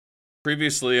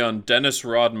Previously on Dennis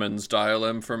Rodman's Dial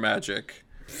M for Magic.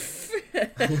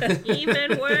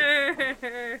 Even worse.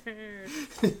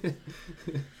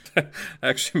 I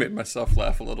actually made myself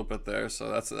laugh a little bit there, so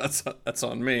that's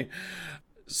on me.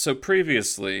 So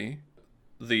previously,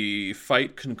 the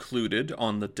fight concluded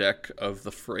on the deck of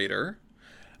the freighter,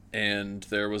 and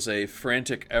there was a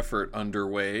frantic effort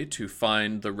underway to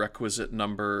find the requisite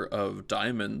number of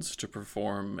diamonds to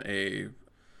perform a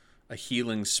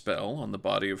healing spell on the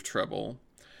body of Treble.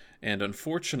 And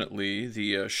unfortunately,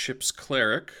 the ship's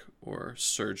cleric, or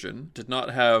surgeon, did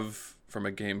not have, from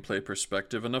a gameplay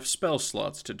perspective, enough spell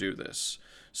slots to do this.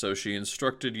 So she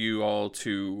instructed you all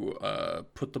to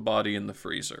put the body in the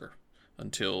freezer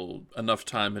until enough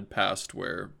time had passed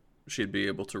where she'd be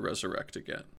able to resurrect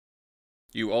again.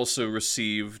 You also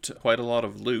received quite a lot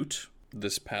of loot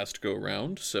this past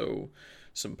go-round, so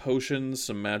some potions,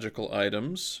 some magical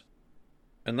items.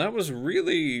 And that was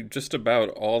really just about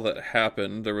all that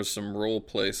happened. There was some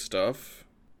roleplay stuff.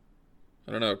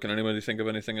 I don't know, can anybody think of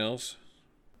anything else?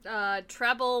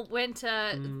 Treble went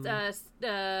to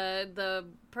the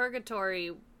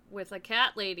purgatory with a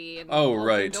cat lady and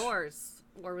opened doors,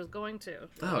 or was going to.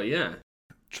 Oh, yeah.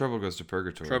 Treble goes to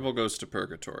purgatory. Treble goes to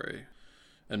purgatory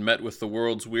and met with the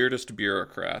world's weirdest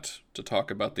bureaucrat to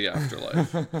talk about the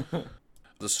afterlife.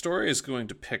 The story is going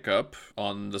to pick up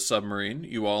on the submarine.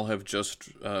 You all have just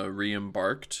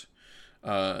re-embarked.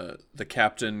 The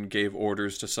captain gave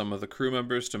orders to some of the crew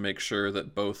members to make sure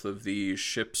that both of the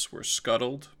ships were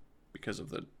scuttled because of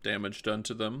the damage done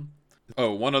to them.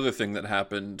 Oh, one other thing that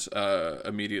happened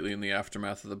immediately in the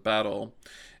aftermath of the battle.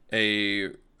 A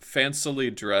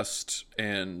fancily dressed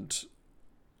and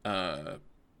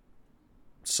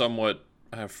somewhat,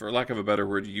 for lack of a better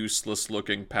word,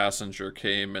 useless-looking passenger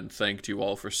came and thanked you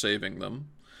all for saving them.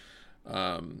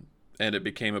 And it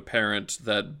became apparent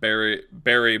that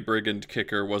Barry Brigand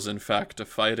Kicker was in fact a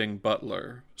fighting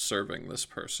butler serving this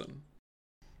person.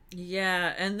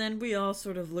 Yeah, and then we all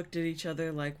sort of looked at each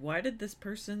other like, why did this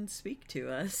person speak to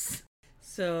us?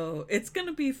 So it's going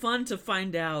to be fun to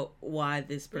find out why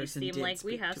this person did speak to us.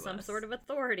 We seem like we have some sort of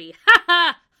authority. Ha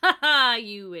ha! Ha ha!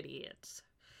 You idiots.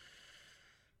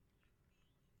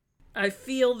 I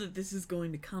feel that this is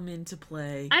going to come into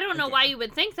play. I don't know why you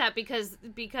would think that because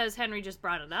Henry just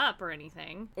brought it up or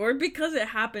anything. Or because it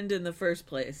happened in the first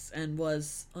place and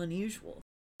was unusual.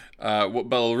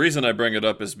 Well, the reason I bring it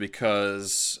up is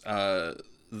because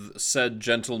said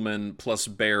gentleman plus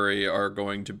Barry are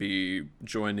going to be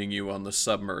joining you on the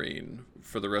submarine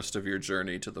for the rest of your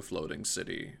journey to the floating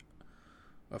city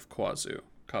of Kazu.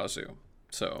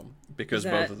 So, because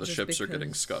both of the ships are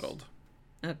getting scuttled.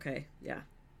 Okay, yeah.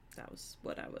 That was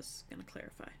what I was going to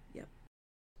clarify. Yep.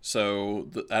 So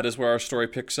that is where our story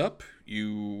picks up.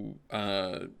 You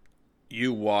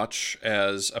watch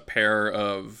as a pair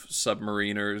of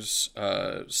submariners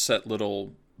set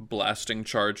little blasting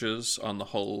charges on the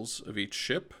hulls of each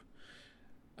ship.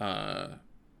 And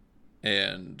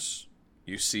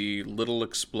you see little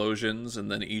explosions,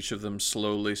 and then each of them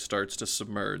slowly starts to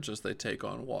submerge as they take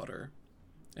on water.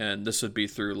 And this would be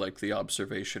through, like, the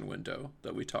observation window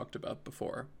that we talked about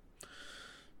before.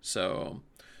 So,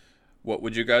 what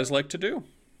would you guys like to do?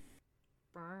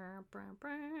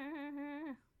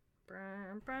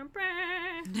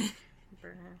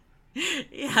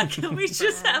 Yeah, can we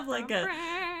just have like a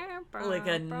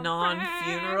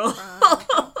non-funeral?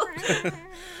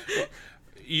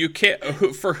 You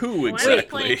can't. For who exactly? Why are we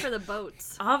playing for the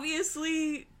boats?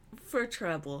 Obviously, for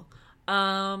Treble.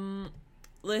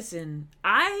 Listen,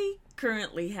 I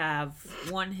currently have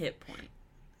 1 hit point.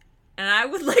 And I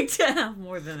would like to have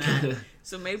more than that.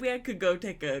 So maybe I could go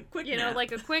take a quick nap.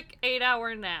 Like a quick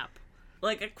 8-hour nap.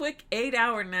 Like a quick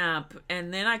 8-hour nap,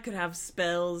 and then I could have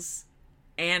spells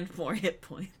and 4 hit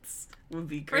points. Would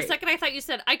be great. For a second I thought you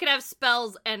said I could have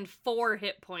spells and 4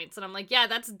 hit points. And I'm like, yeah,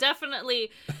 that's definitely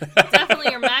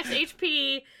your max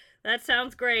HP. That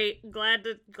sounds great. Glad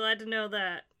to know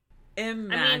that.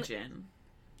 Imagine.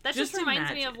 That just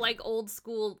reminds me of like old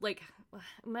school, like,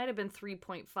 it might have been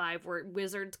 3.5 where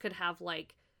wizards could have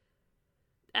like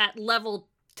at level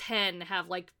 10 have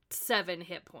like 7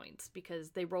 hit points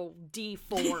because they roll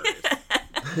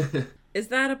d4s. Is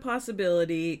that a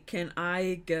possibility? Can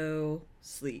I go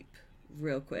sleep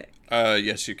real quick?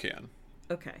 Yes, you can.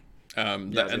 Okay. I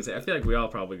feel like we all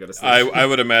probably go to sleep. I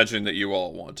would imagine that you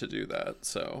all want to do that,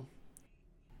 so.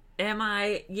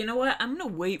 You know what? I'm going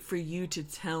to wait for you to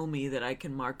tell me that I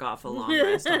can mark off a long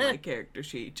rest on my character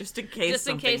sheet, just in case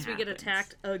we get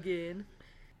attacked again.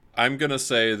 I'm going to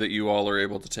say that you all are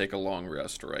able to take a long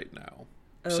rest right now.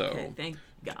 Okay, so thank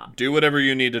God. Do whatever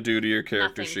you need to do to your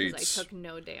character Nothing, sheets. I took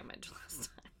no damage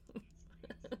last time.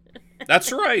 That's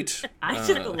right. I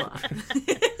took a lot.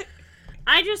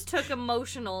 I just took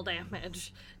emotional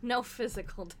damage, no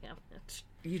physical damage.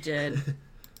 You did.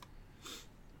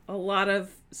 A lot of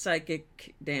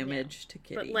psychic damage to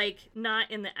Kitty. But, like,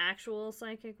 not in the actual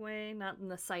psychic way, not in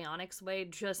the psionics way,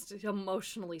 just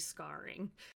emotionally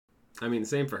scarring. I mean,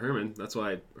 same for Herman. That's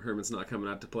why Herman's not coming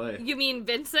out to play. You mean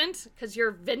Vincent? Because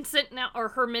you're Vincent now, or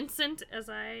Hermincent, as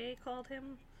I called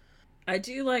him? I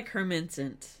do like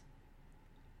Hermincent.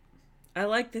 I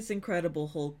like this Incredible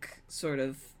Hulk sort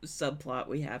of subplot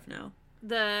we have now.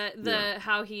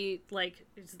 How he, like,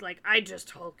 is like, I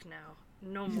just Hulk now.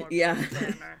 No more Yeah. Bruce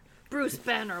Banner. Bruce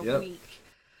Banner Yep. weak.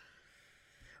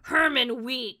 Herman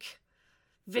weak.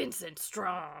 Vincent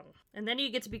strong. And then you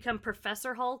get to become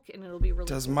Professor Hulk, and it'll be really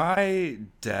Does cool. my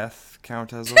death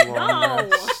count as a long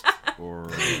rest? Or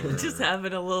Just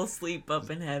having a little sleep up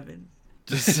in heaven.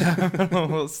 just having a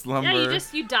little slumber? Yeah,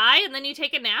 you die, and then you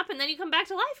take a nap, and then you come back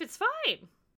to life. It's fine.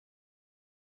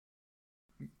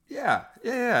 Yeah.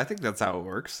 I think that's how it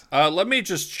works. Let me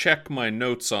just check my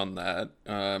notes on that.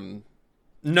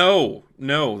 No,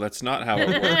 that's not how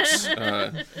it works.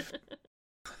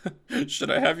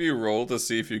 Should I have you roll to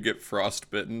see if you get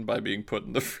frostbitten by being put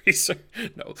in the freezer?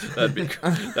 No, that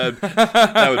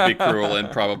would be cruel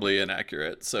and probably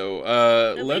inaccurate. So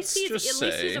let's just say...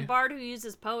 At least he's a bard who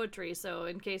uses poetry, so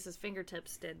in case his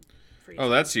fingertips did freeze. Oh,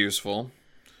 that's useful.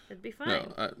 It'd be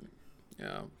fine. No,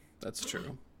 yeah, that's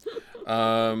true.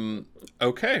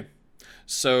 Okay.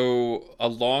 So a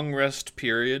long rest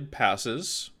period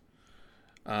passes.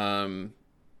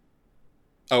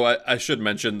 I should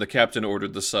mention the captain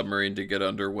ordered the submarine to get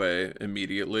underway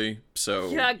immediately. So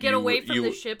yeah, get away from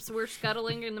the ships we're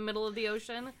scuttling in the middle of the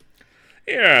ocean.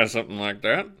 Yeah, something like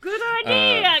that. Good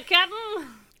idea, Captain.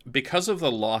 Because of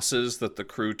the losses that the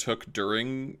crew took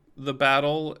during the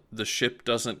battle, the ship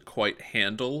doesn't quite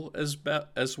handle as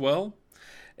well,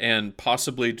 and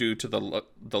possibly due to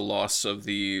the loss of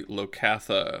the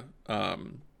Locatha,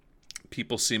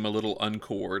 people seem a little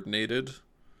uncoordinated.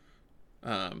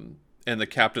 And the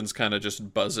captain's kind of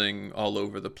just buzzing all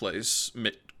over the place,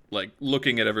 like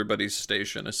looking at everybody's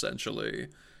station essentially,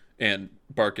 and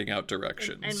barking out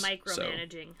directions and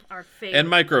micromanaging. Our favorite. And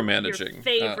micromanaging. Your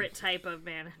favorite type of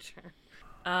manager.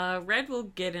 Red will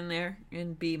get in there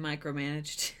and be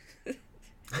micromanaged.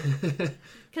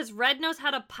 Because Red knows how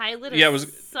to pilot a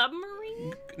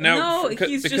submarine? Now,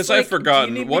 because I've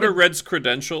forgotten, what are Red's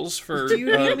credentials for Do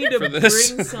you need me to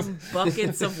bring some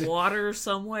buckets of water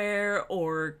somewhere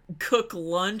or cook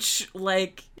lunch?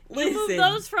 Like, listen. You move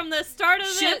those from the start of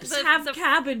ships have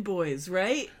cabin boys,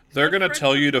 right? They're going to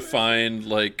tell you to find,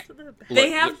 like...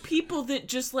 They have people that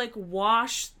just, like,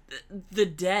 wash the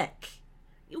deck.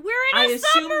 We're in a submarine! I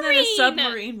assume that a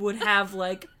submarine would have,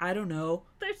 like, I don't know,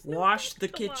 wash the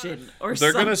kitchen or something.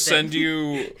 They're going to send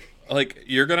you... Like,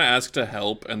 you're going to ask to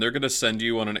help, and they're going to send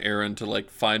you on an errand to, like,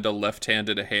 find a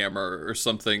left-handed hammer or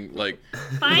something, like,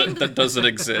 that doesn't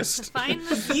exist.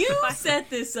 You set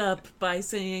this up by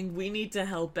saying we need to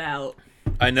help out.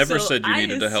 I never said you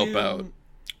needed to help out.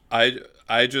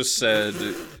 I just said...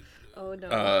 Oh,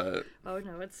 no. Oh,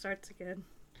 no, it starts again.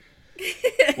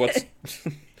 What's...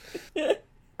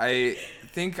 I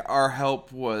think our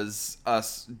help was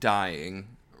us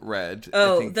dying, Red.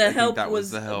 Oh, I think that was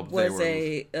the help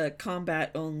a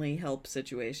combat-only help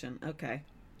situation. Okay.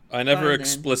 I never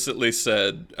explicitly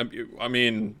said. I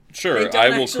mean, sure, they don't I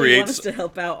will actually create. Want us to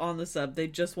help out on the sub. They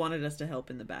just wanted us to help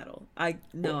in the battle. I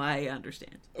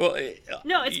understand. Well,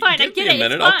 no, it's fine. I get it. A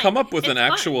minute. I'll come up with an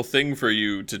actual thing for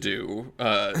you to do.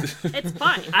 It's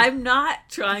fine. I'm not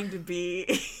trying to be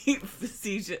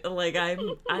facetious. Like I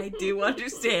do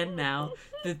understand now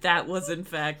that was in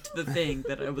fact the thing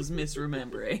that I was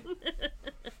misremembering.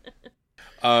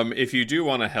 If you do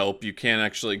want to help, you can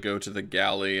actually go to the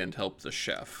galley and help the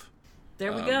chef.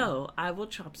 There we go. I will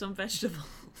chop some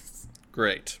vegetables.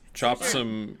 Great. Chop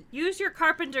some... Use your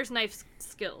carpenter's knife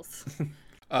skills.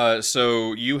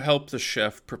 So you help the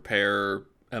chef prepare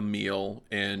a meal,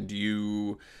 and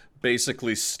you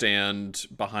basically stand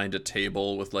behind a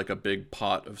table with like a big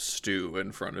pot of stew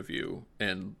in front of you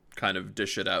and kind of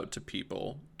dish it out to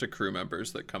people, to crew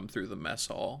members that come through the mess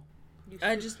hall.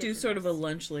 I just do sort of a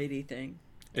lunch lady thing.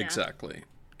 Yeah. Exactly.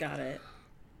 Got it.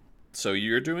 So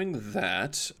you're doing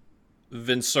that.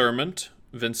 Vincerment,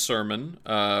 which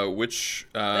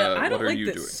I don't what are like you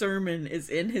that doing? Sermon is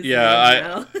in his name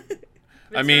now.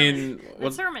 I mean,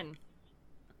 Sermon.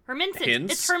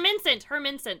 Hermincent. It's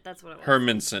Hermincent. That's what it was.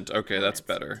 Hermincent. Okay, that's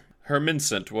better.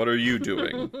 Hermincent, what are you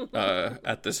doing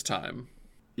at this time?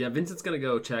 Yeah, Vincent's gonna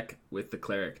go check with the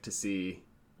cleric to see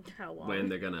how long when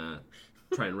they're gonna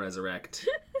try and resurrect.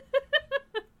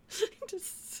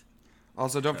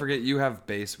 Also, don't forget you have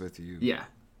Base with you. Yeah.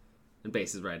 And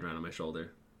Base is riding around on my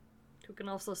shoulder. Who can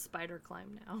also spider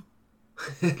climb now.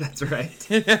 That's right.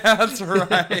 Yeah, that's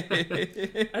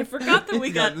right. I forgot that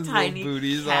we got his tiny little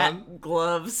booties cat on.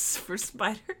 gloves for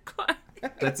spider climbing.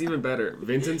 That's even better.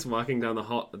 Vincent's walking down the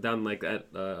hall, down like that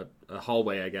a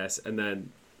hallway, I guess, and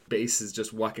then Base is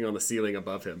just walking on the ceiling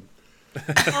above him.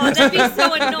 Oh, that'd be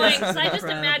so annoying, because I just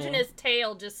Incredible. imagine his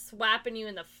tail just slapping you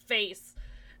in the face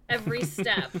every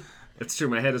step. It's true.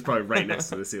 My head is probably right next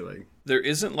to the ceiling. There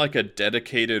isn't like a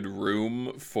dedicated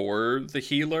room for the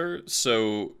healer,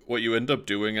 so what you end up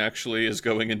doing actually is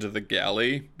going into the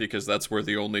galley, because that's where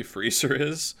the only freezer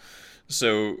is.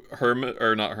 So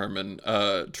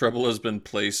Treble has been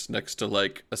placed next to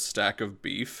like a stack of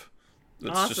beef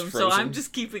that's Awesome. just So frozen. I'm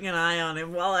just keeping an eye on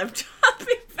him while I'm chopping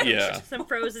vegetables. Yeah. Some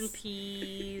frozen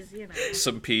peas, you know.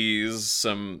 Some peas,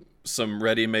 some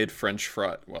ready-made French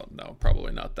fry. Well, no,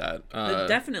 probably not that. But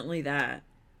definitely that.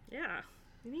 Yeah.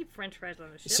 You need French fries on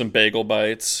a ship. Some bagel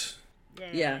bites,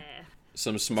 Yeah.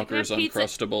 some Smucker's pizza.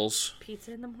 Uncrustables.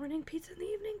 Pizza in the morning, pizza in the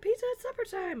evening, pizza at supper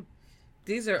time.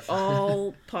 These are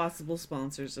all possible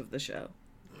sponsors of the show.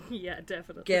 Yeah,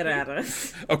 definitely. Get at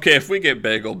us. Okay, if we get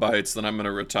bagel bites, then I'm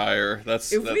gonna retire.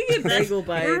 That's If we get bagel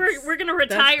bites, We're gonna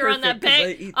retire on that perfect, 'cause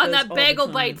I eat those all the bagel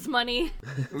time. bites money.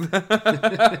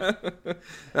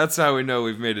 That's how we know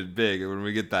we've made it big, when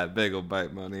we get that bagel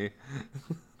bite money.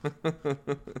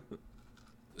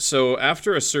 So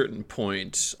after a certain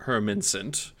point,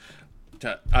 Hermincent,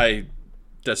 I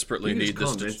desperately You can need just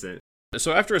call this. him Vincent.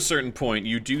 So after a certain point,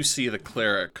 you do see the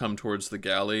cleric come towards the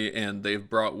galley, and they've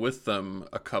brought with them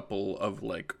a couple of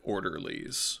like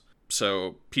orderlies.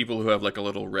 So people who have like a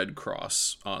little red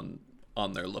cross on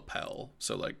their lapel.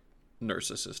 So like nurse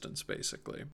assistants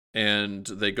basically. And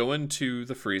they go into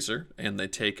the freezer and they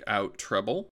take out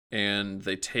Treble, and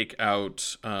they take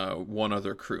out one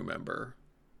other crew member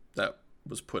that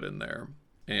was put in there.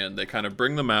 And they kind of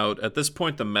bring them out. At this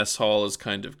point, the mess hall is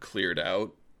kind of cleared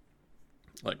out,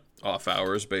 like off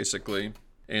hours basically,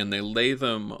 and they lay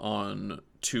them on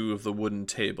two of the wooden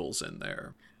tables in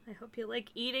there. I hope you like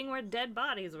eating where dead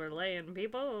bodies were laying,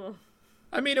 people.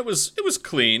 I mean, it was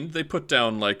clean. They put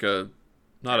down like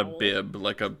not a Towel. bib,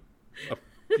 like a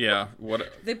yeah,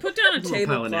 what They put down a Little pile of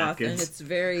tablecloth, and napkins. it's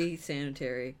very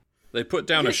sanitary. they put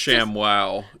down a sham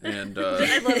wow, and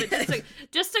I love it.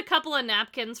 Just a couple of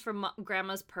napkins from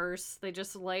Grandma's purse. They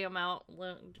just lay them out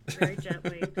very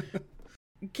gently.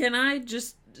 Can I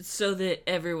just, so that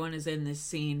everyone is in this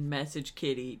scene, message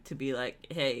Kitty to be like,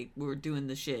 hey, we're doing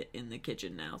the shit in the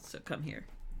kitchen now, so come here.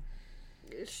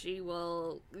 She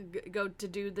will go to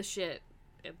do the shit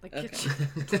in the Okay. kitchen.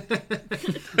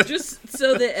 Just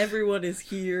so that everyone is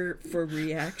here for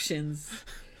reactions,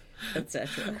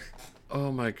 etc.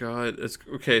 oh my god, it's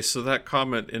okay. So that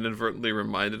comment inadvertently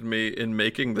reminded me, in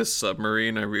making this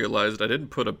submarine, I realized I didn't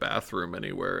put a bathroom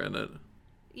anywhere in it.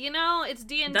 You know, it's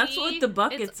D&D. That's what the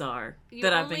buckets are You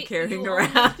that I've been only- carrying you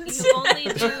around. Only, you only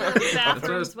do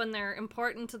bathrooms when they're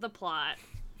important to the plot.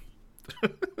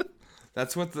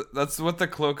 That's what the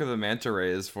cloak of the manta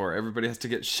ray is for. Everybody has to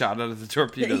get shot out of the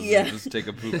torpedoes Yeah. and just take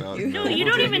a poop out. No, you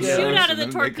don't even Yeah. shoot out of the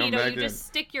And then they come torpedo. back You in. just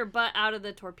stick your butt out of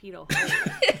the torpedo.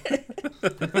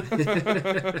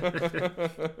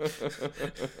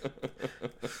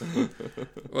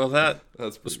 Well, that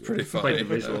That's was pretty Quite funny. the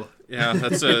visual. Yeah,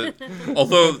 that's a.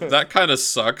 Although that kind of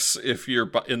sucks if you're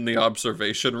in the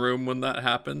observation room when that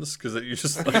happens, because you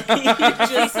just like,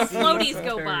 Just The see floaties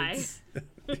go by. turds.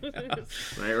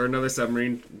 Right? Or another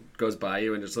submarine goes by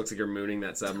you and just looks like you're mooning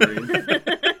that submarine.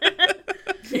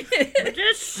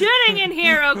 Just shitting in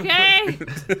here, okay?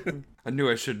 I knew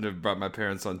I shouldn't have brought my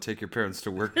parents on Take Your Parents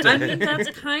to Work I Day. mean, that's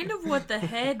kind of what the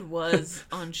head was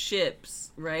on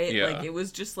ships, right? Yeah. Like, it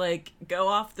was just like, go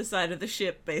off the side of the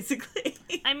ship, basically.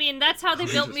 I mean, that's how they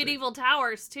built Interesting. medieval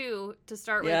towers, too, to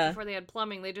start with, Yeah. before they had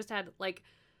plumbing. They just had, like,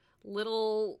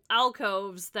 little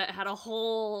alcoves that had a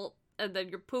hole, and then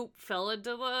your poop fell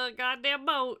into the goddamn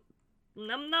boat.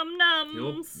 Num num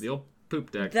nums. The old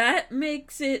poop deck. That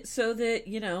makes it so that,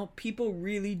 you know, people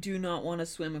really do not want to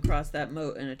swim across that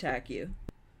moat and attack you.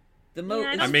 The moat Yeah,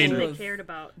 I is don't I mean- think full they of cared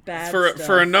about. bad for stuff.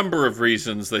 a number of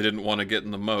reasons, they didn't want to get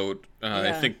in the moat. I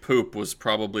Yeah. think poop was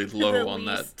probably low The on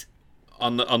that least.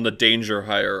 on the danger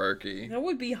hierarchy. That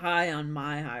would be high on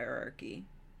my hierarchy.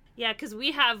 Yeah, because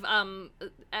we have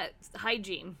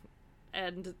hygiene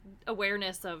and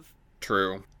awareness of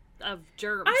True.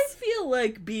 germs. I feel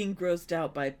like being grossed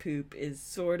out by poop is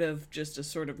sort of just a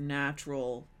sort of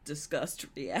natural disgust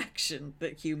reaction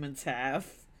that humans have.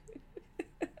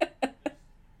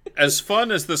 As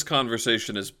fun as this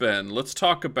conversation has been, let's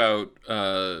talk about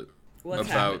What's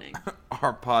about happening?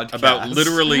 Our podcast. about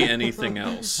literally anything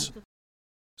else.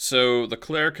 So the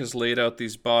cleric has laid out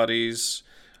these bodies.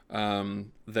 I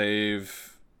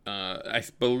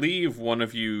believe one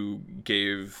of you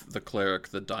gave the cleric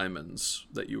the diamonds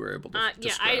that you were able to.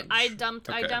 Yeah, scrounge. I dumped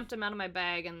Okay. them out of my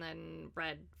bag, and then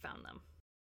Red found them.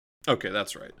 Okay,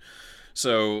 that's right.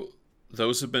 So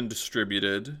those have been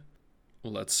distributed.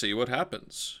 Let's see what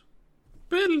happens.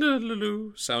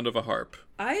 Sound of a harp.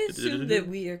 I assume that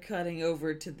we are cutting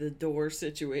over to the door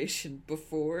situation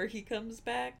before he comes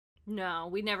back. No,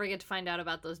 we never get to find out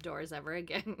about those doors ever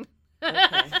again.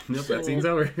 Okay. Nope, that scene's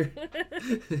over.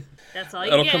 That's all you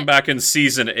That'll get. come back in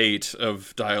season 8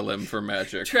 of Dial M for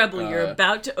Magic. Treble, you're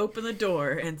about to open the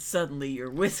door, and suddenly you're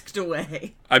whisked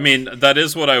away. I mean, that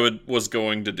is what I was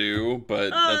going to do, but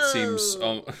that seems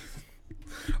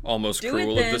almost Do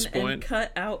cruel it then at this and point.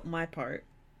 cut out my part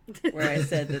where I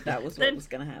said that was what was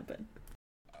going to happen.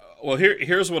 Well,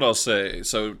 here's what I'll say.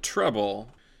 So, Treble,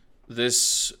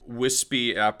 this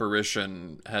wispy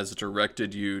apparition has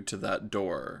directed you to that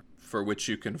door for which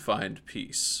you can find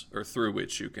peace, or through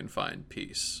which you can find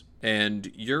peace.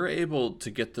 And you're able to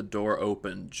get the door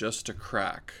open just a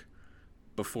crack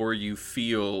before you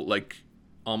feel like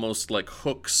almost like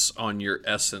hooks on your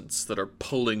essence that are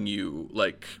pulling you,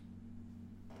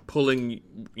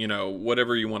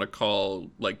 whatever you want to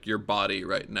call, like, your body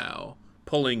right now,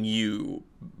 pulling you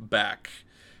back.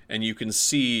 And you can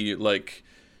see, like,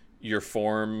 your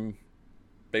form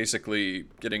basically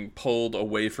getting pulled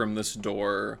away from this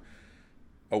door,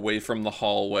 away from the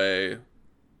hallway,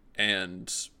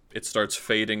 and it starts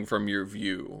fading from your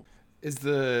view.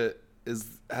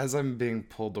 As I'm being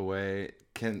pulled away,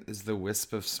 is the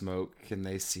wisp of smoke, can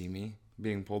they see me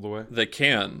being pulled away? They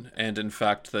can, and in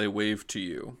fact, they wave to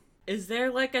you. Is there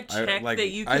like a check that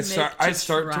you can I make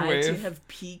start to try wave. to have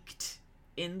peeked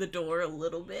in the door a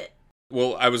little bit?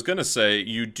 Well, I was gonna say,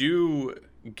 you do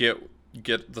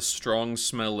get the strong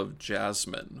smell of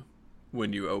jasmine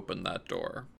when you open that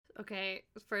door. Okay,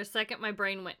 for a second my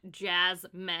brain went jazz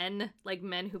men, like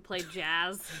men who play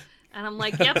jazz. And I'm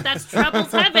like, yep, that's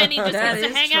Treble's heaven. He just That gets to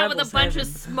is hang out with a Treble's bunch heaven.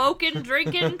 of smoking,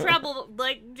 drinking Treble,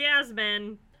 like jazz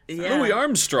men. Yeah. Louis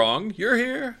Armstrong, you're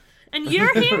here. And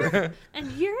you're here?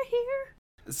 And you're here?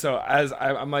 So as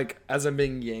I'm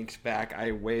being yanked back,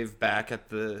 I wave back at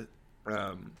the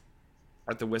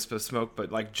wisp of smoke,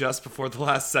 but like just before the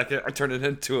last second, I turn it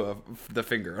into the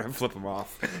finger and I flip him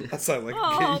off. That's how I like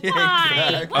Oh, get yanked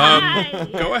why? back. Why?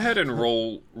 Go ahead and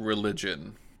roll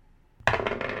religion.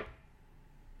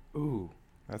 Ooh,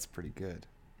 that's pretty good.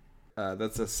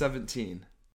 That's a 17.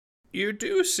 You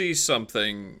do see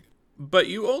something, but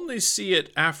you only see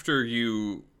it after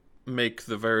you make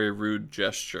the very rude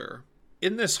gesture.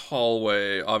 In this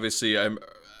hallway, obviously,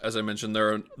 as I mentioned,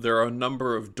 there are a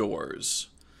number of doors.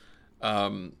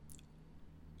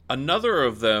 Another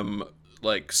of them,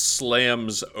 like,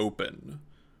 slams open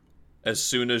as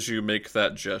soon as you make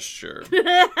that gesture.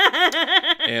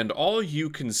 And all you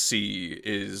can see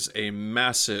is a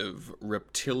massive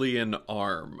reptilian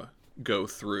arm go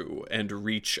through and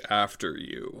reach after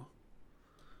you.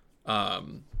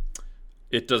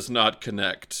 It does not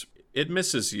connect. It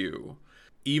misses you.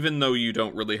 Even though you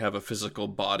don't really have a physical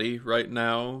body right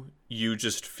now, you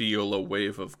just feel a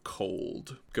wave of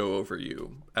cold go over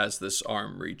you as this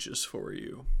arm reaches for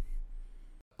you.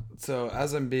 So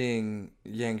as I'm being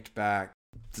yanked back,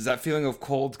 does that feeling of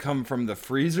cold come from the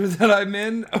freezer that I'm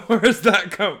in, or does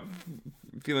that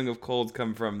feeling of cold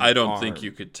come from the I don't arm? think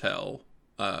you could tell,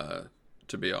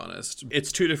 to be honest.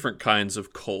 It's two different kinds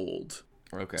of cold.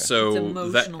 Okay. So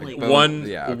It's that emotionally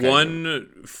one cold.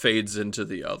 one fades into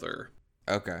the other.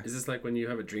 Okay. Is this like when you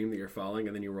have a dream that you're falling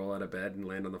and then you roll out of bed and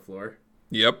land on the floor?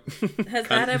 Yep. Has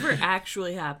that ever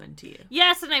actually happened to you?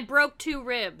 Yes, and I broke 2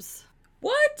 ribs.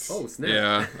 What? Oh, snap.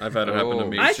 Yeah, I've had it happen to Oh.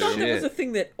 me I too. thought that was Shit. a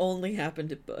thing that only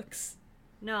happened in books.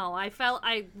 No,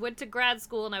 I went to grad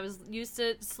school and I was used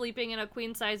to sleeping in a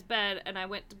queen-size bed, and I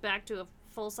went back to a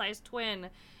full-size twin,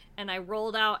 and I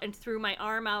rolled out and threw my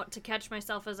arm out to catch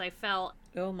myself as I fell.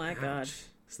 Oh my god.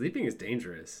 Sleeping is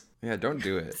dangerous. Yeah, don't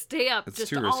do it. Stay up It's just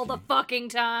too all risky. the fucking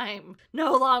time.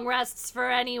 No long rests for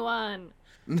anyone.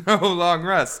 No long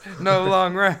rest. No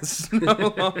long rest.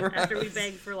 No long rest. After we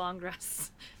begged for long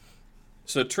rests.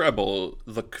 So Treble,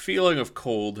 the feeling of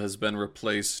cold has been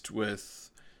replaced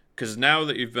with, because now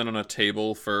that you've been on a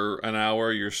table for an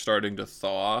hour, you're starting to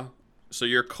thaw. So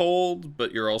you're cold,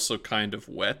 but you're also kind of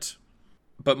wet.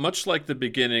 But much like the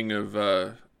beginning of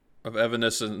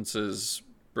Evanescence's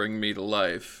 "Bring Me to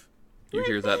Life," you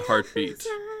hear that heartbeat.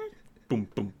 Boom,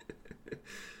 boom,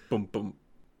 boom, boom.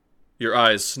 Your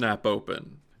eyes snap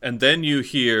open, and then you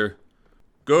hear,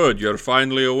 "Good, you're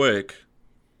finally awake."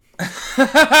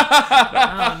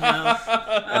 Oh no!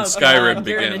 And Skyrim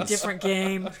You're in a begins. different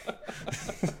game.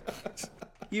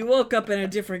 You woke up in a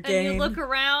different game. And you look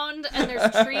around, and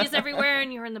there's trees everywhere,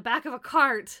 and you're in the back of a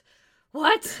cart.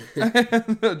 What?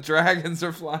 The dragons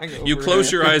are flying over. You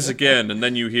close your eyes again, and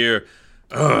then you hear,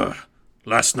 "Ugh,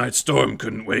 last night's storm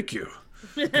couldn't wake you.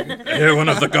 I hear one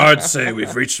of the guards say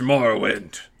we've reached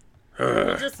Morrowind."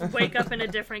 You just wake up in a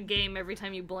different game every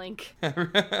time you blink.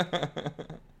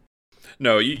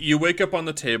 No, you wake up on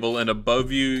the table, and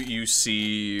above you, you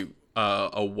see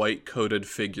a white-coated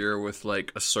figure with,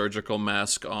 like, a surgical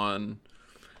mask on,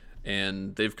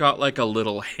 and they've got, like, a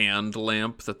little hand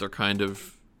lamp that they're kind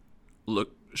of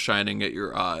shining at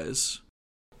your eyes.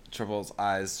 Trouble's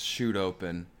eyes shoot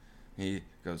open. He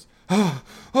goes,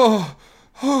 oh.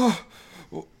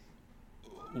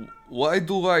 Why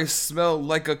do I smell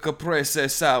like a caprese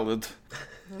salad?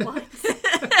 What?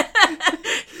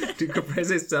 Do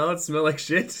caprese salads smell like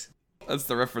shit? That's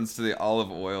the reference to the olive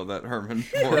oil that Herman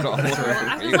poured all over.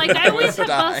 I was like, I always have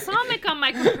balsamic on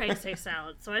my caprese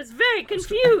salad, so I was very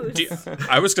confused.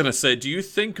 I was gonna say, do you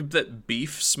think that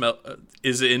beef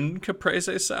is in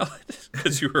caprese salad?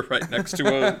 Because you were right next to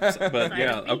a. But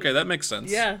yeah, okay, that makes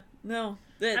sense. Yeah, no.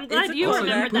 I'm glad you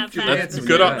remembered that fact. That's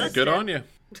good on you.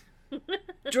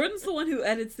 Jordan's the one who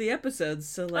edits the episodes,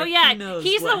 so like, Oh yeah, he knows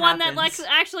he's what the one happens. that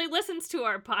actually listens to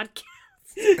our podcast.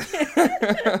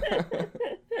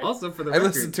 Also, for the I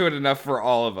record, listened to it enough for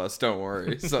all of us, don't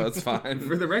worry, so it's fine.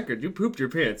 for the record, you pooped your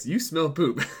pants. You smell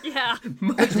poop. Yeah,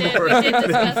 Much we more did than-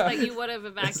 discuss that you would have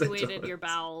evacuated your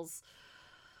bowels,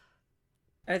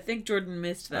 I think Jordan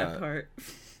missed that part.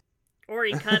 or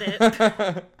he cut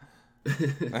it.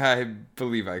 I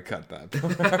believe I cut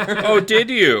that. Oh, did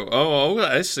you? Oh,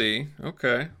 I see.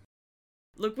 Okay.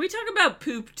 Look, we talk about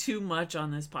poop too much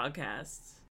on this podcast.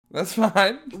 That's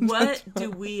fine. What do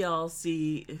we all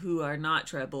see who are not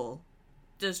Treble?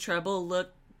 Does Treble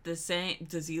look the same?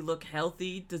 Does he look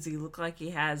healthy? Does he look like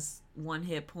he has 1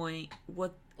 hit point?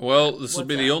 What? Well, this will What's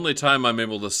be the that? only time I'm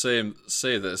able to say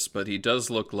this, but he does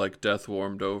look like death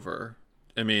warmed over.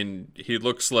 I mean, he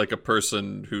looks like a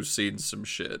person who's seen some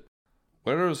shit.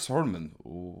 Where is Herman?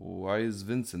 Why is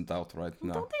Vincent out right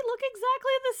now? Don't they look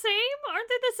exactly the same? Aren't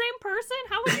they the same person?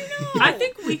 How would you know? I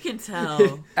think we can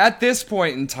tell. At this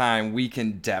point in time, we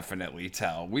can definitely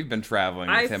tell. We've been traveling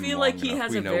with I him feel long like he enough.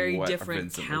 has We a know very what different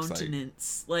Vincent looks like.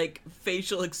 countenance, like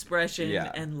facial expression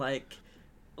Yeah. and like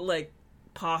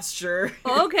posture.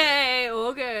 Okay.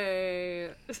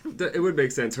 It would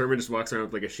make sense. Herman just walks around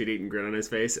with like a shit-eating grin on his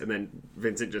face, and then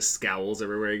Vincent just scowls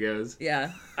everywhere he goes.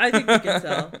 Yeah, I think we can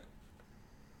tell.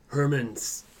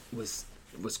 Herman's was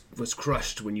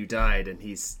crushed when you died, and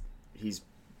he's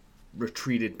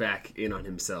retreated back in on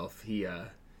himself.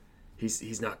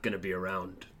 He's not gonna be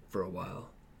around for a while.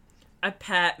 I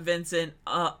pat Vincent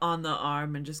on the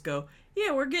arm and just go,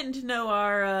 "Yeah, we're getting to know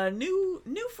our new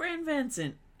friend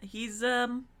Vincent. He's we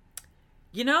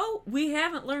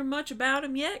haven't learned much about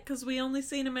him yet because we only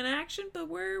seen him in action, but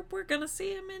we're gonna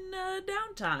see him in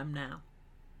downtime now."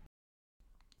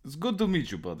 It's good to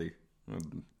meet you, buddy.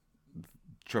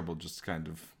 Treble just kind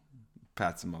of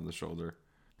pats him on the shoulder.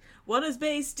 What does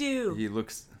Base do? He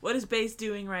looks. What is Base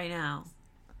doing right now?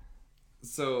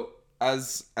 So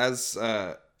as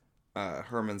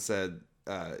Herman said,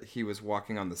 he was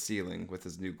walking on the ceiling with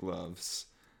his new gloves.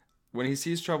 When he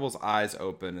sees Trouble's eyes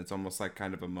open, it's almost like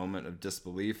kind of a moment of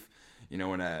disbelief. You know,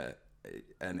 when an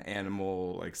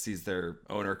animal like sees their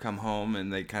owner come home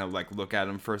and they kind of like look at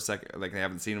him for a second, like they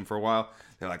haven't seen him for a while.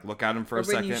 They like look at him for a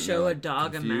second. When you and show they're, a like,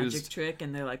 dog confused. a magic trick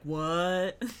and they're like,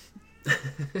 "What?"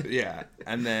 Yeah,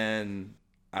 and then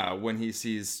when he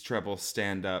sees Treble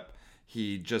stand up,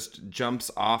 he just jumps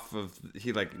off of.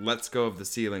 He like lets go of the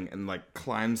ceiling and like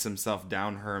climbs himself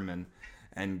down Herman,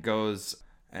 and goes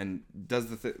and does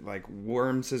like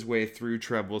worms his way through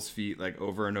Treble's feet like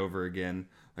over and over again,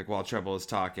 like while Treble is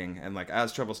talking, and like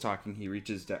as Treble's talking, he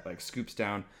reaches like scoops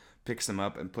down, picks him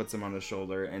up, and puts him on his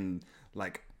shoulder, and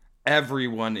like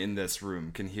everyone in this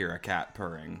room can hear a cat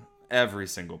purring. Every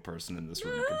single person in this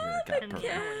room can hear a cat purring.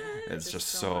 It's just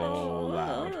so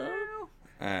loud.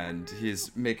 And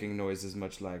he's making noises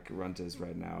much like Runt is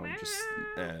right now. Just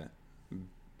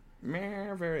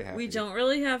very happy. We don't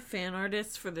really have fan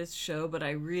artists for this show, but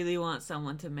I really want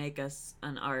someone to make us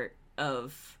an art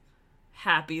of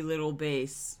happy little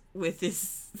Base with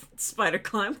his spider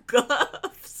climb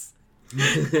gloves.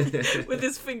 With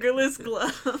his fingerless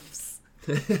gloves.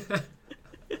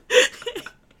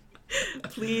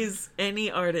 Please, any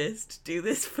artist, do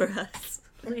this for us.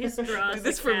 Please draw Do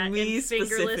this a for cat me in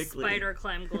fingerless specifically. spider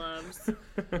climb gloves.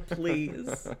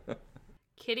 Please.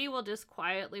 Kitty will just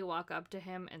quietly walk up to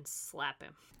him and slap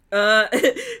him.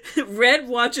 Red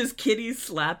watches Kitty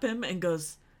slap him and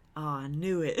goes, "Oh, I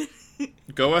knew it."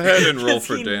 Go ahead and roll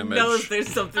for he damage. knows there's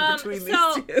something between these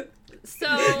two.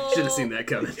 So Should have seen that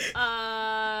coming.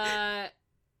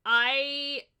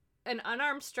 An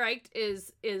unarmed strike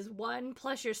is 1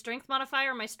 plus your strength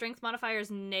modifier. My strength modifier is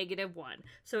 -1,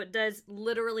 so it does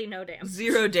literally no damage.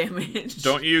 0 damage.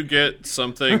 Don't you get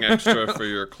something extra for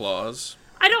your claws?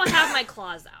 I don't have my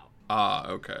claws out. Ah,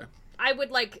 okay. I would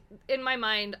in my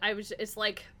mind, it's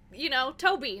like,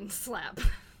 toe bean slap.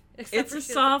 It's a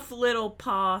soft little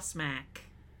paw smack,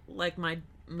 like my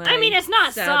it's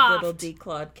not sad soft. little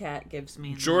declawed cat gives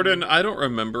me. Jordan, I don't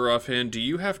remember offhand. Do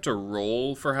you have to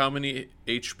roll for how many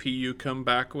HP you come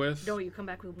back with? No, you come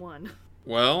back with 1.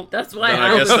 Well, that's why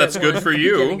I guess that's good for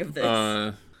you.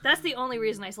 That's the only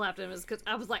reason I slapped him, is because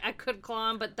I was like, I could claw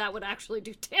him, but that would actually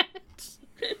do damage.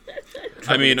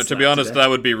 I mean, to be honest, that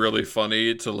would be really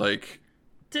funny to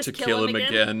Just kill him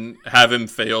again, have him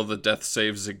fail the death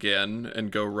saves again,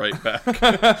 and go right back.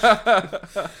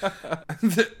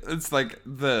 It's like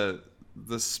the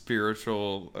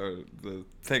spiritual the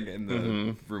thing in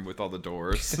the room with all the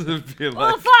doors. Be like,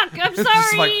 oh fuck! I'm sorry.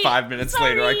 Just like 5 minutes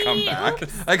later, I come back.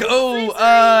 Oops.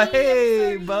 Like,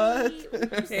 hey, bud.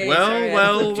 Hey,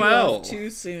 Well.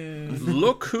 Too soon.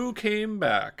 Look who came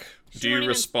back. Do you won't even-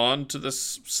 respond to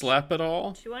this slap at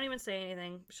all? She won't even say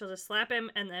anything. She'll just slap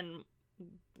him and then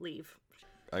leave.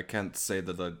 I can't say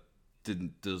that I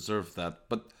didn't deserve that,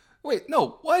 but wait,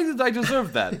 no. Why did I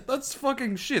deserve that? That's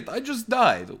fucking shit. I just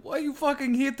died. Why are you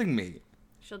fucking hitting me?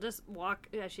 She'll just walk.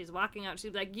 She's walking out.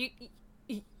 She's like,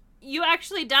 "You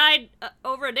actually died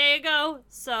over a day ago,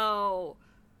 so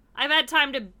I've had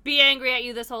time to be angry at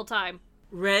you this whole time."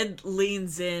 Red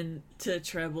leans in to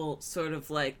Treble, sort of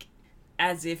like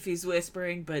as if he's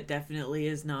whispering, but definitely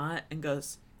is not, and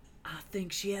goes, "I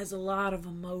think she has a lot of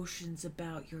emotions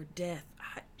about your death.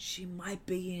 She might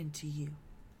be into you."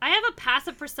 I have a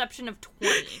passive perception of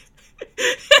 20.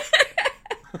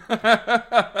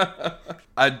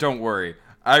 Don't worry.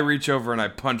 I reach over and I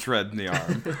punch Red in the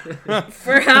arm.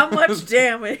 For how much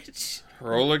damage?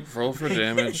 Roll for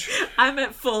damage. I'm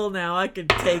at full now. I can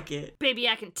take it. Baby,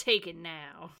 I can take it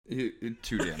now.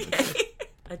 2 damage.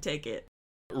 I take it.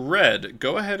 Red,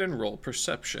 go ahead and roll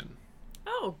perception.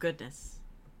 Oh, goodness.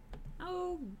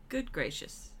 Oh, good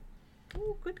gracious.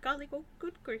 Oh, good golly, oh,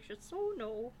 good gracious. Oh,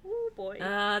 no. Oh, boy.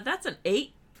 That's an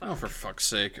 8. Oh, for fuck's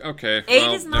sake. Okay. 8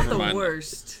 well, is not never the mind.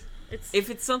 worst. If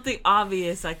it's something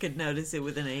obvious, I could notice it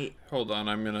with an 8. Hold on,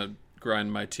 I'm gonna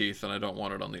grind my teeth, and I don't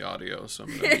want it on the audio, so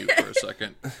I'm gonna mute for a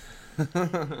second.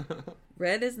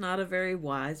 Red is not a very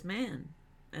wise man,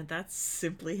 and that's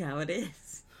simply how it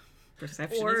is.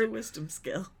 Perception is a wisdom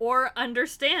skill. Or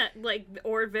understand,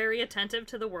 or very attentive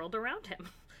to the world around him.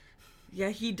 Yeah,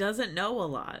 he doesn't know a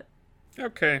lot.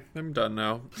 Okay, I'm done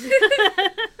now.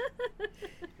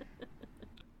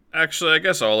 Actually, I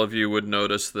guess all of you would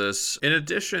notice this. In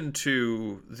addition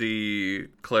to the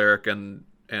cleric and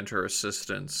her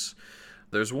assistants,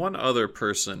 there's one other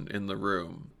person in the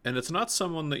room. And it's not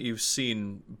someone that you've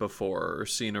seen before or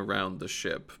seen around the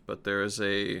ship, but there is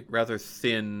a rather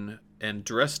thin and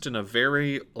dressed in a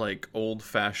very,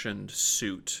 old-fashioned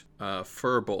suit,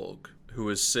 Furbolg, who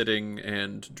is sitting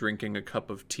and drinking a cup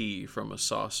of tea from a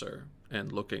saucer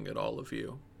and looking at all of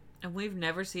you. And we've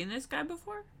never seen this guy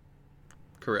before?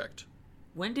 Correct.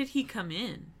 When did he come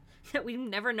in? We've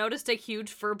never noticed a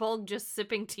huge Furbolg just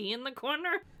sipping tea in the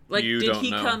corner. Did he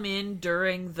know. come in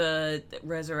during the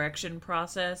resurrection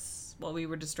process while we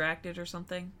were distracted or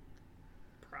something?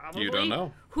 Probably. You don't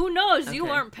know. Who knows? Okay. You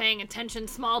weren't paying attention,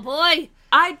 small boy.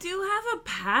 I do have a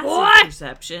passive Boy!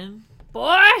 perception.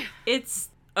 Boy! It's...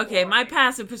 Okay, my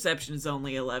passive perception is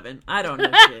only 11. I don't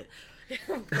know shit.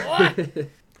 Boy!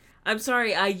 I'm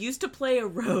sorry, I used to play a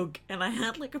rogue, and I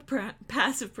had a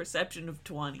passive perception of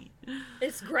 20.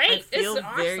 It's great. I feel it's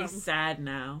awesome. very sad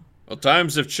now. Well,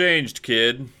 times have changed,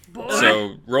 kid. Boy.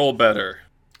 So roll better.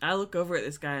 I look over at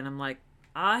this guy, and I'm like,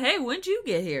 hey, when'd you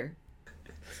get here?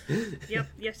 Yep,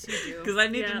 yes you do. Because I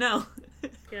need to know.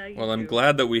 Yeah, you Well, I'm do.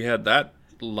 glad that we had that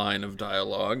line of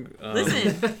dialogue.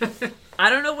 Listen,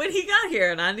 I don't know when he got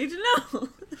here, and I need to know.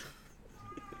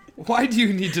 Why do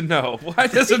you need to know? Why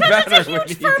does it Because matter it's a when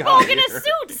huge you got Furbolg here? in a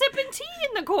suit sipping tea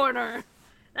in the corner.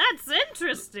 That's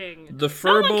interesting. The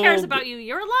No one cares Furbolg- about you.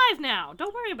 You're alive now.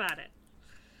 Don't worry about it.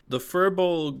 The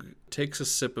Furbolg takes a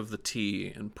sip of the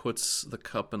tea and puts the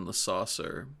cup in the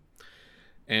saucer.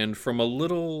 And from a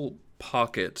little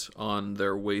pocket on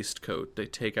their waistcoat, they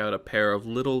take out a pair of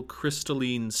little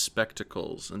crystalline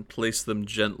spectacles and place them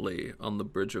gently on the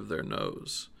bridge of their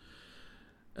nose.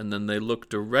 and then they look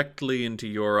directly into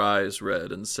your eyes,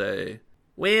 Red, and say,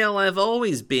 "Well, I've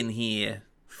always been here.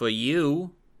 For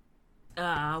you."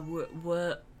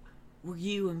 What? Were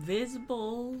you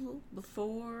invisible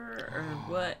before, or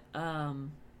what?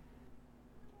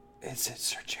 Is it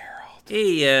Sir Gerald?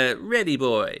 Hey, Reddy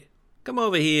boy, come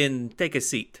over here and take a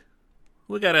seat.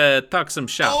 We gotta talk some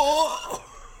shop. Oh,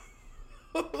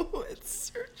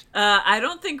 it's Sir Gerald. I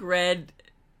don't think Red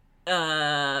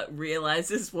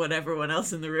realizes what everyone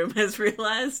else in the room has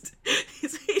realized.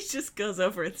 He just goes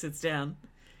over and sits down.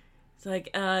 It's like,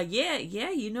 yeah,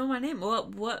 you know my name.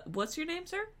 What's your name,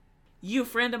 sir? You a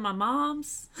friend of my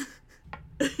mom's?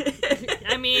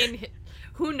 I mean,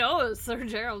 who knows? Sir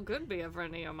Gerald could be a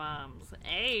friend of your mom's.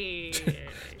 Hey.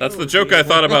 That's the joke I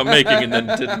thought about making and then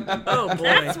didn't. Oh, boy.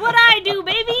 That's what I do,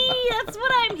 baby. That's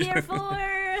what I'm here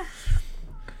for.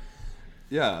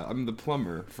 Yeah, I'm the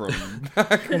plumber from...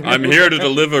 I'm here to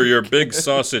deliver your big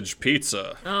sausage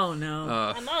pizza. Oh, no.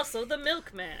 I'm also the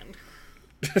milkman.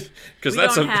 Because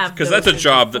that's a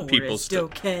job that people still...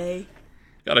 Okay.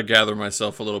 Gotta gather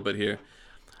myself a little bit here.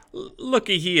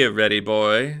 Looky here, Reddy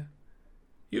boy.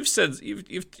 You've said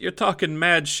you're talking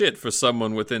mad shit for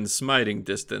someone within smiting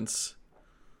distance.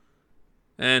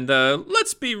 And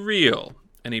let's be real.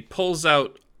 And he pulls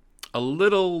out a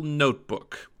little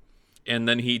notebook, and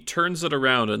then he turns it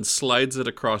around and slides it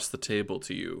across the table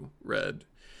to you, Red.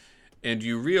 And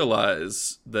you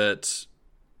realize that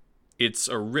it's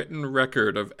a written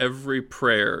record of every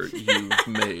prayer you've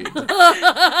made.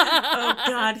 Oh,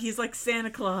 God, he's like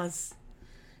Santa Claus.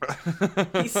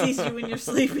 He sees you when you're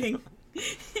sleeping.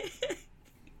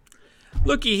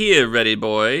 Looky here, Reddy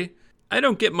boy. I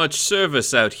don't get much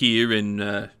service out here in,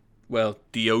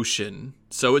 the ocean.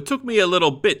 So it took me a little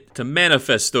bit to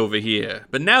manifest over here.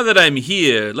 But now that I'm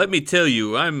here, let me tell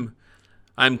you, I'm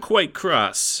quite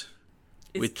cross.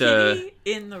 Is with Kitty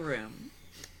in the room?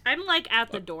 I'm like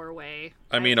at the doorway.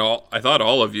 I thought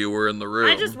all of you were in the room.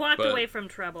 I just walked away from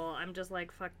trouble. I'm just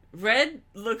like, fuck. Red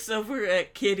looks over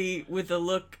at Kitty with a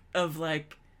look of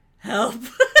like, help.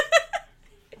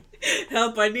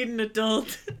 Help, I need an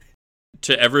adult.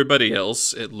 To everybody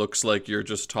else, it looks like you're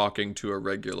just talking to a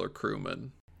regular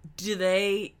crewman. Do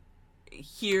they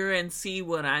hear and see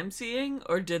what I'm seeing,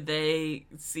 or do they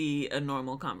see a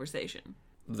normal conversation?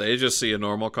 They just see a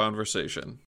normal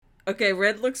conversation. Okay,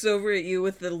 Red looks over at you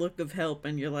with the look of help,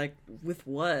 and you're like, with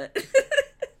what?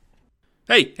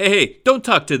 Hey, don't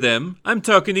talk to them. I'm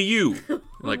talking to you.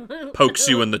 Like, pokes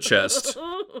you in the chest.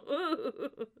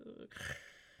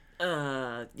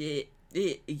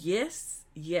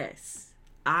 Yes.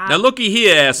 Now looky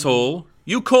here, asshole.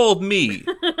 You called me.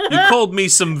 You called me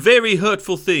some very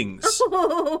hurtful things.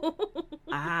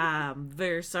 I'm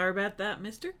very sorry about that,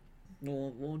 mister.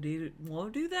 Won't do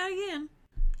that again.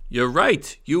 You're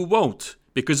right, you won't.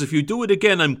 Because if you do it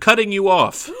again, I'm cutting you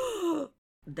off.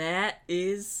 That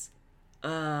is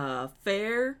a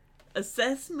fair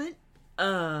assessment.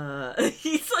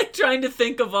 He's like trying to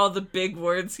think of all the big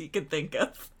words he could think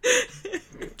of.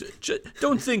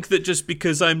 Don't think that just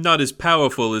because I'm not as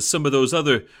powerful as some of those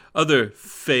other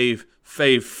fave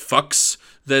fucks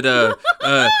that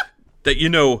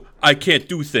that I can't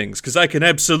do things, because I can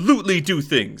absolutely do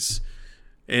things.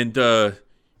 And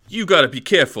you gotta be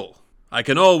careful. I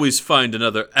can always find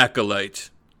another acolyte.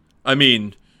 I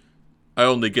mean, I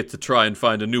only get to try and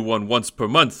find a new one once per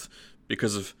month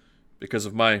because of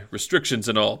my restrictions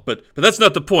and all. But that's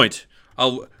not the point.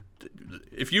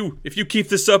 If you keep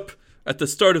this up at the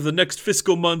start of the next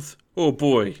fiscal month, oh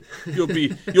boy, you'll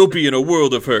be in a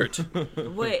world of hurt.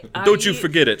 Wait, don't you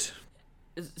forget it.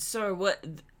 Sir, what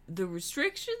the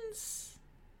restrictions?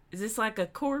 Is this like a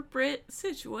corporate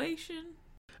situation?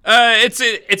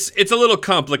 It's a little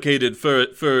complicated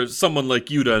for someone like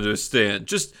you to understand.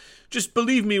 Just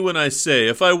believe me when I say,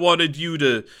 if I wanted you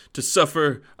to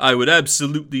suffer, I would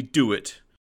absolutely do it.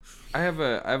 I have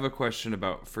a question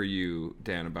for you,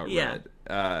 Dan, about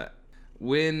Red.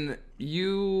 When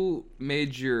you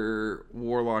made your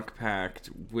warlock pact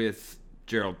with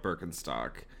Gerald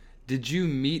Birkenstock, did you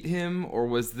meet him, or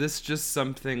was this just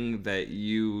something that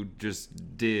you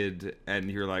just did and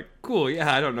you're like, cool,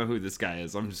 yeah, I don't know who this guy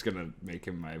is, I'm just gonna make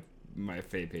him my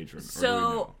Fae patron?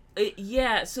 So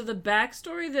so the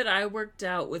backstory that I worked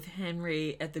out with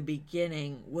Henry at the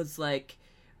beginning was like,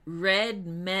 Red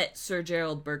met Sir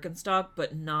Gerald Birkenstock,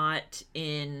 but not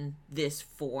in this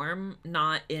form,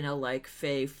 not in a like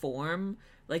Fae form.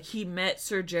 Like, he met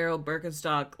Sir Gerald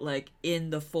Birkenstock like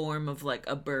in the form of like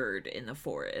a bird in the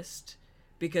forest,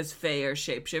 because Fae are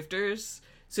shapeshifters.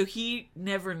 So he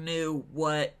never knew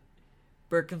what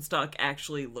Birkenstock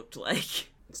actually looked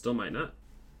like. Still might not.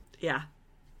 Yeah.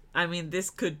 I mean, this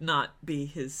could not be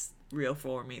his real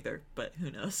form either, but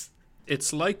who knows?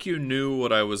 It's like you knew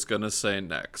what I was going to say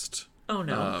next. Oh,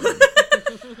 no.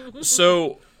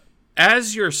 So,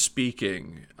 as you're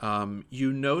speaking,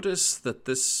 you notice that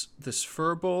this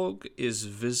Furbolg is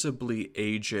visibly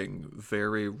aging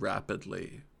very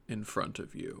rapidly in front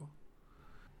of you.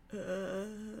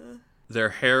 Their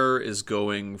hair is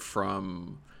going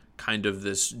from kind of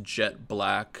this jet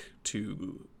black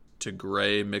to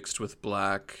gray mixed with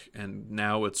black, and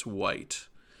now it's white.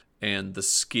 And the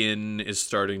skin is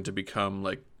starting to become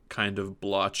like kind of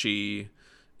blotchy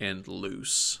and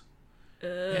loose.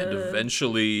 And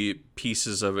eventually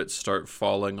pieces of it start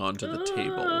falling onto the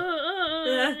table.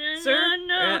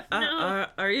 Sir?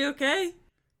 Are you okay?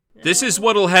 This is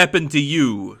what'll happen to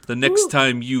you the next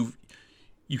time you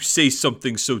say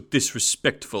something so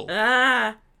disrespectful.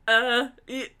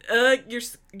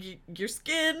 Your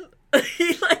skin.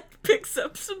 He like picks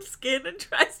up some skin and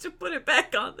tries to put it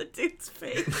back on the dude's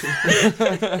face.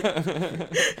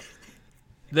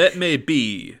 That may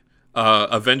be.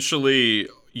 Eventually,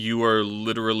 you are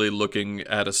literally looking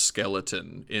at a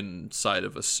skeleton inside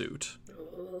of a suit.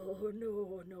 Oh, no.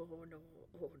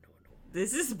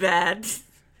 This is bad.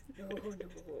 No.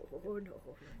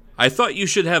 I thought you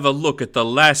should have a look at the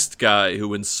last guy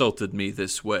who insulted me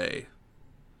this way.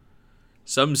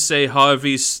 Some say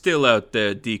Harvey's still out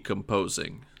there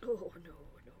decomposing. Oh,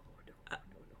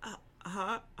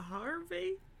 no.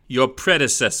 Harvey? Your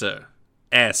predecessor,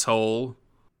 asshole.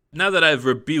 Now that I've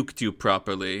rebuked you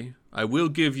properly, I will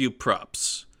give you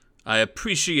props. I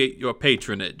appreciate your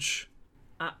patronage.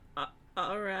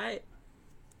 Alright.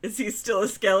 Is he still a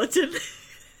skeleton?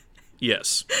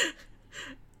 Yes.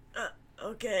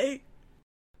 Okay.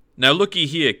 Now looky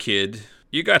here, kid.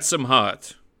 You got some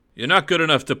heart. You're not good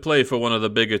enough to play for one of the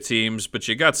bigger teams, but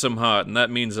you got some heart, and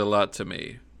that means a lot to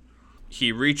me.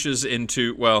 He reaches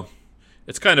into, well,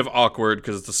 it's kind of awkward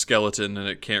because it's a skeleton and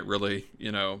it can't really,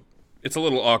 it's a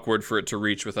little awkward for it to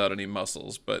reach without any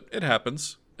muscles, but it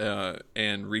happens,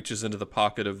 and reaches into the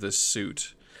pocket of this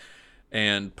suit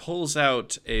and pulls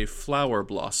out a flower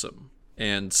blossom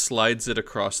and slides it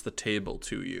across the table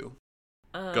to you.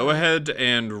 Go ahead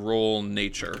and roll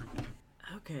nature.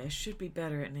 Okay, I should be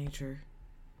better at nature.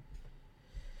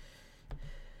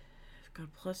 I've got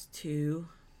 +2.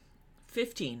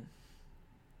 15.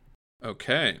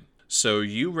 Okay, so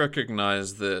you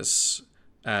recognize this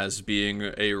as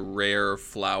being a rare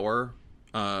flower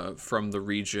from the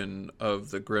region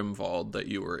of the Grimwald that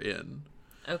you were in.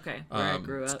 Okay, where I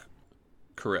grew up.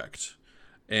 Correct.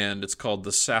 And it's called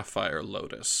the Sapphire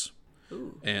Lotus.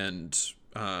 Ooh. And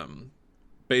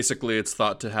basically it's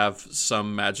thought to have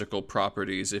some magical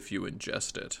properties if you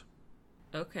ingest it.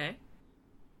 Okay.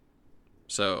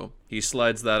 So he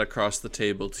slides that across the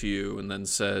table to you and then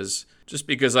says, just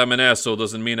because I'm an asshole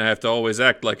doesn't mean I have to always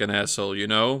act like an asshole, you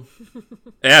know?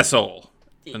 Asshole!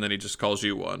 And then he just calls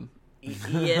you one.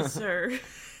 Yes, sir.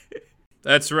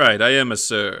 That's right, I am a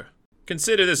sir.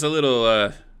 Consider this a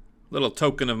little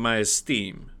token of my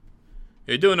esteem.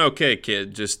 You're doing okay,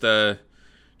 kid. Just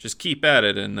keep at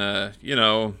it and,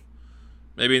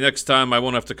 maybe next time I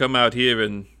won't have to come out here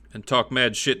and talk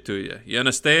mad shit to you. You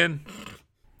understand?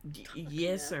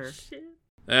 Yes, sir.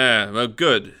 Well,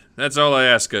 good. That's all I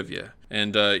ask of you.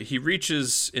 And he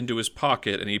reaches into his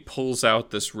pocket and he pulls out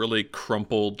this really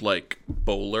crumpled,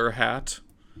 bowler hat.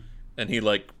 And he,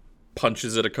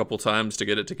 punches it a couple times to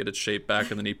get its shape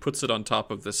back, and then he puts it on top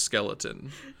of this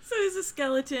skeleton. So he's a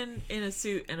skeleton in a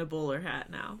suit and a bowler hat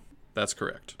now. That's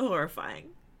correct. Horrifying.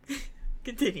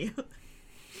 Continue.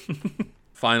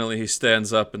 Finally, he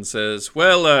stands up and says,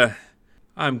 well,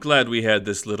 I'm glad we had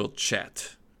this little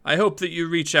chat. I hope that you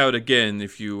reach out again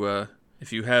if you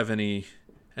have any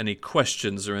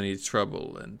questions or any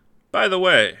trouble. And by the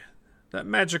way, that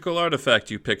magical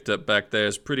artifact you picked up back there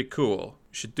is pretty cool.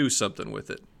 You should do something with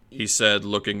it, he said,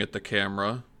 looking at the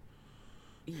camera.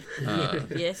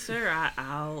 Yes, sir.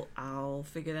 I'll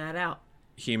figure that out.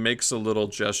 He makes a little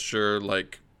gesture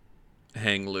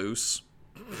hang loose.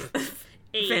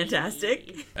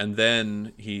 Fantastic. And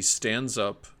then he stands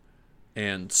up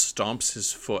and stomps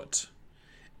his foot.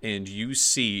 And you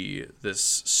see this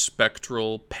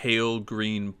spectral, pale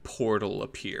green portal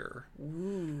appear.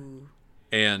 Ooh.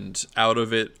 And out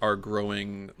of it are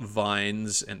growing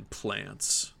vines and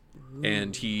plants. Ooh.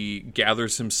 And he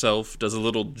gathers himself, does a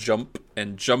little jump,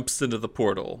 and jumps into the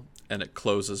portal. And it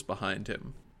closes behind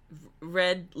him.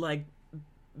 Red,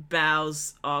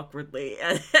 bows awkwardly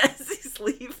as he's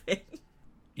leaving.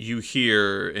 You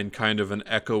hear, in kind of an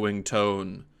echoing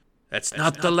tone, That's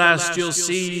not the last you'll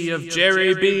see of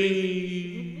Jerry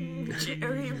B.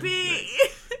 Jerry B.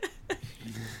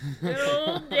 Good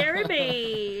old Jerry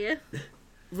B.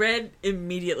 Red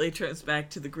immediately turns back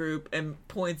to the group and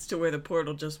points to where the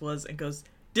portal just was and goes,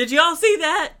 "Did y'all see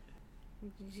that?"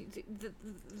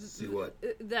 See what?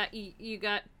 That you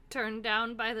got turned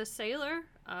down by the sailor?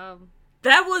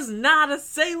 That was not a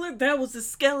sailor. That was a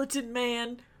skeleton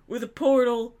man with a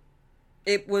portal.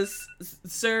 It was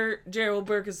Sir Gerald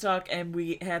Birkenstock, and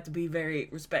we have to be very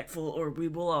respectful or we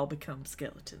will all become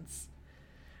skeletons.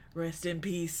 Rest in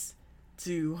peace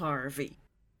to Harvey.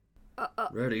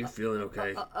 Red, are you feeling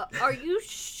okay? Are you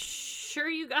sure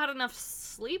you got enough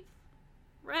sleep,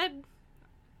 Red?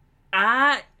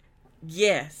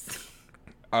 Yes.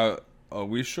 Are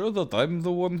we sure that I'm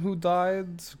the one who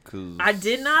died? 'Cause I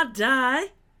did not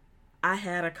die. I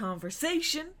had a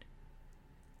conversation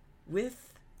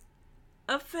with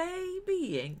a fey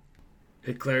being.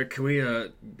 Hey Claire, can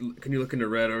you look into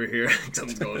Red over here?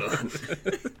 Something's going on.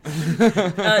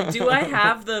 Do I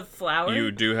have the flower?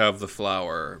 You do have the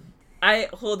flower. I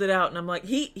hold it out and I'm like,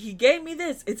 he gave me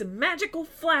this. It's a magical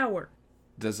flower.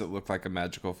 Does it look like a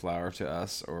magical flower to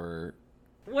us, or?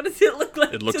 What does it look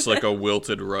like? It looks like a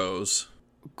wilted rose.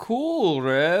 Cool,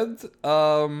 Red.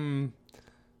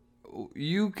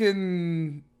 You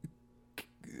can.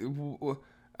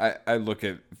 I look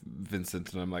at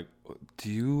Vincent and I'm like,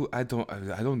 I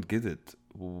don't get it.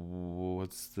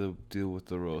 What's the deal with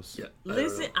the rose? Yeah.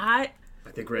 Listen, I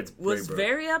think Red's was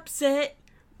very upset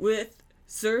with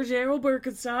Sir Gerald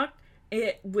Birkenstock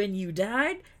when you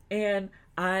died, and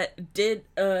I did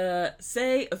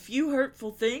say a few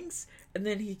hurtful things, and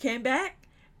then he came back,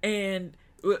 and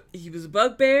he was a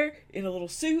bugbear in a little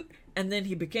suit, and then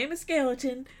he became a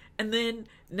skeleton, and then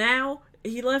now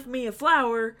he left me a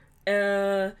flower,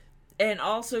 and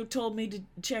also told me to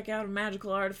check out a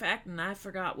magical artifact, and I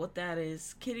forgot what that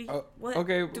is. Kitty, what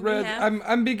okay, do Red, we have?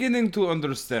 I'm beginning to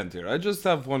understand here. I just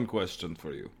have one question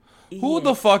for you. Who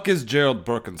the fuck is Gerald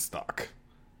Birkenstock?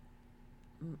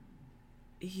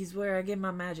 He's where I get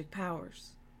my magic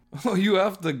powers. Oh, you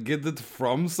have to get it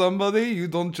from somebody? You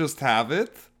don't just have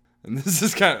it? And this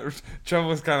is Trevor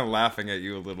was kind of laughing at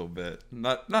you a little bit.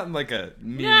 Not in like a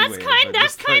mean way.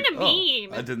 That's kind of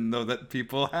mean. I didn't know that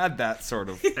people had that sort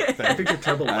of thing. I think you're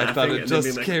trouble laughing. I thought it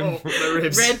just came from my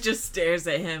ribs. Red just stares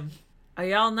at him. Are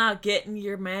y'all not getting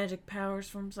your magic powers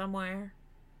from somewhere?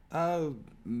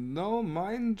 No,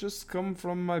 mine just come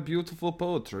from my beautiful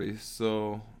poetry,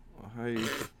 so I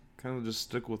kind of just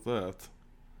stick with that.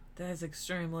 That's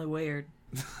extremely weird.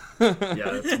 Yeah,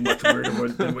 that's much weirder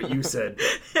than what you said.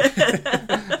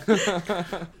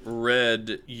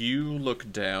 Red, you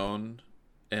look down,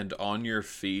 and on your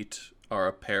feet are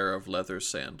a pair of leather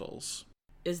sandals.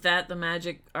 Is that the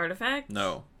magic artifact?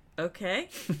 No. Okay.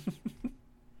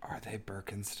 Are they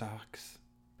Birkenstocks?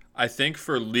 I think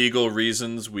for legal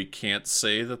reasons we can't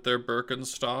say that they're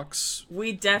Birkenstocks.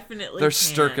 We definitely They're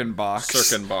can.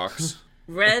 Birkenbox.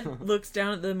 Red looks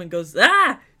down at them and goes,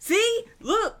 "Ah! See?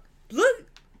 Look!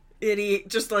 And he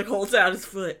just like holds out his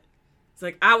foot. It's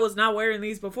like, I was not wearing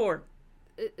these before.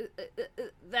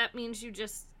 That means you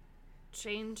just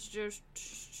changed your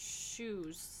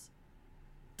shoes.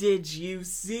 Did you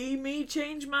see me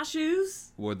change my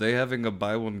shoes? Were they having a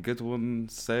buy one get one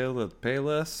sale at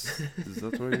Payless? Is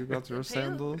that where you got your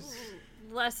sandals?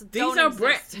 These are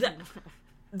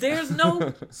there's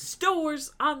no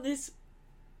stores on this.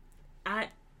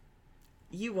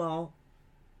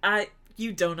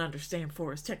 You don't understand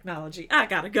forest technology. I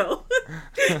gotta go.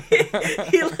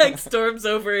 He like storms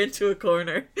over into a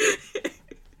corner.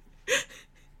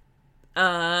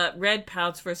 Red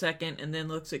pouts for a second and then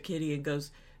looks at Kitty and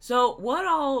goes, "So what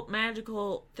all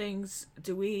magical things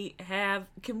do we have?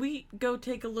 Can we go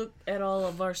take a look at all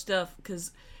of our stuff?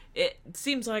 Because it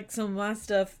seems like some of my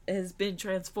stuff has been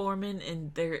transforming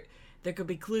and there could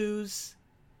be clues."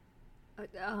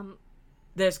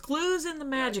 There's clues in the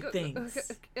magic things.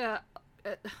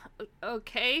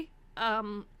 Okay.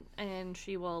 And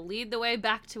she will lead the way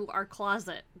back to our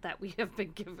closet that we have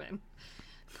been given.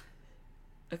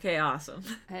 Okay, awesome.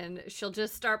 And she'll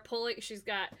just start pulling. She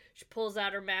pulls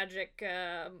out her magic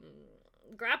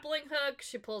grappling hook.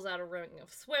 She pulls out a ring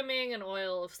of swimming, an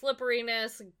oil of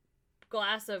slipperiness, a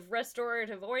glass of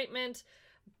restorative ointment,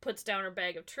 puts down her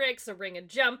bag of tricks, a ring of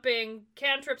jumping,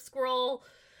 cantrip scroll,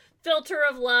 filter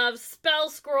of love, spell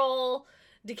scroll,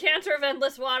 decanter of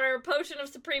endless water, potion of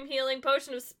supreme healing,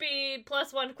 potion of speed,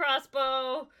 +1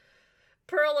 crossbow,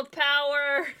 pearl of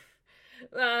power,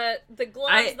 the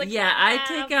gloves. I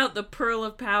take out the pearl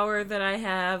of power that I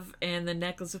have and the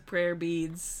necklace of prayer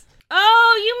beads.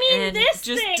 Oh, you mean And this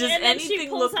just- thing? does And then anything she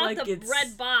pulls look out like the it's-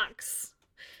 red box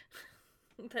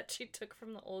that she took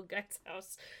from the old guy's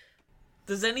house.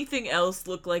 Does anything else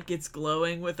look like it's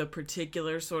glowing with a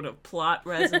particular sort of plot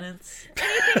resonance?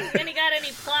 Got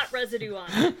any plot residue on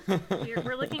it?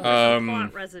 We're looking for some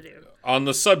plot residue. On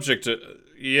the subject,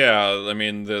 yeah, I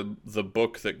mean, the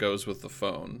book that goes with the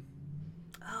phone.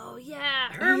 Oh,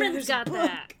 yeah. Herman's got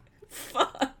that.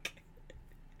 Fuck.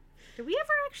 Did we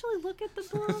ever actually look at the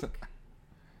book?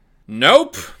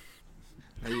 Nope.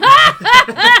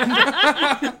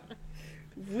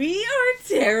 We are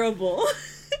terrible.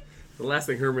 The last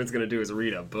thing Herman's gonna do is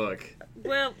read a book.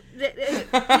 Well, maybe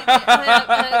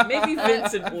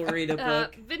Vincent will read a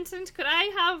book. Vincent, could I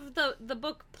have the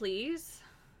book, please?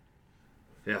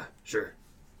 Yeah, sure.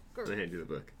 I hand you the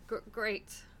book.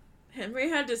 Great. Henry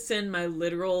had to send my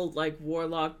literal,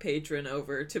 warlock patron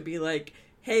over to be like,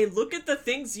 hey, look at the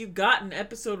things you got in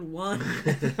episode 1.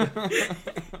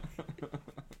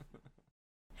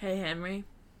 Hey, Henry.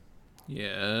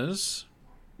 Yes?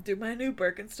 Do my new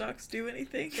Birkenstocks do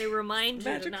anything? They remind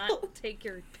you to not take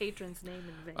your patron's name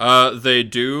in vain. They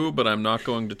do, but I'm not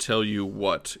going to tell you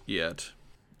what yet.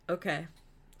 Okay.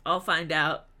 I'll find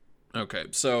out. Okay,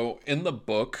 so in the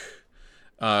book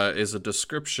is a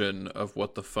description of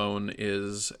what the phone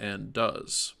is and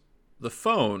does. The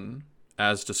phone,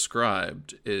 as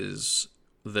described,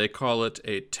 they call it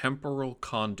a temporal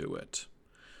conduit,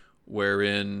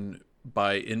 wherein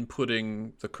by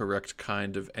inputting the correct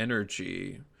kind of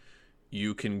energy,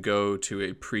 you can go to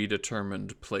a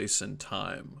predetermined place and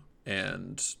time.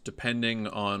 And depending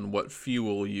on what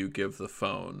fuel you give the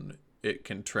phone, it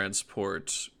can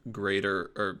transport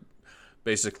greater, or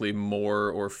basically more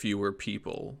or fewer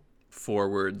people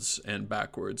forwards and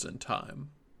backwards in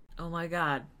time. Oh my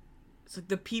god. It's like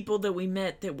the people that we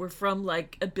met that were from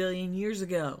a billion years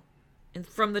ago. And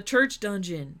from the church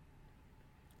dungeon.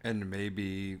 And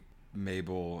maybe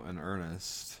Mabel and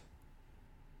Ernest.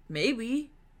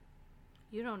 Maybe.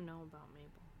 You don't know about Mabel.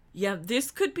 Yeah,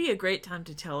 this could be a great time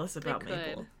to tell us about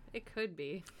Mabel. It could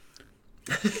be.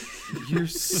 You're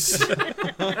such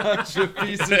a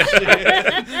piece of shit.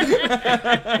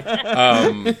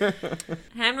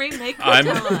 Henry, make her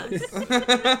tell us.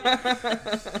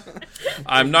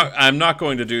 I'm not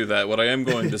going to do that. What I am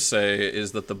going to say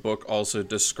is that the book also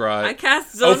describes... I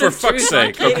cast Zone for of fuck's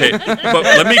Truth. sake. Okay, but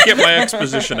let me get my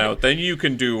exposition out. Then you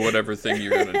can do whatever thing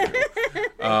you're going to do.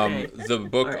 The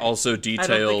book also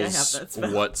details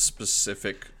what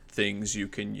specific things you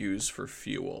can use for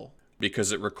fuel,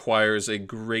 because it requires a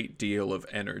great deal of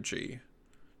energy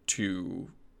to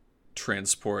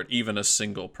transport even a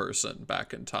single person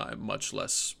back in time, much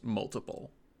less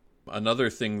multiple. Another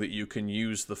thing that you can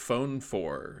use the phone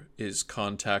for is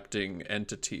contacting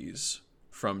entities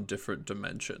from different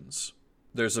dimensions.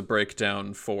 There's a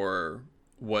breakdown for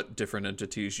what different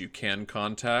entities you can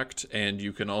contact, and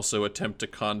you can also attempt to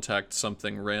contact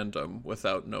something random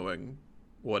without knowing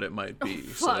what it might be. Oh,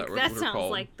 fuck, that sounds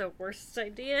like the worst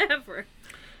idea ever.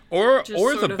 Or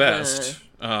the best.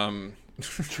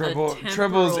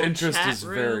 Treble's interest is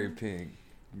very pink.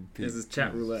 This is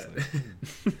chat roulette.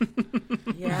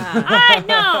 Yeah. I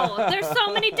know! There's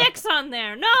so many dicks on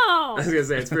there. No! I was gonna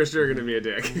say, it's for sure gonna be a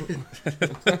dick.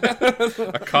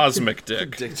 A cosmic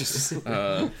dick. Dick just...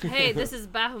 Hey, this is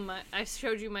Bahamut. I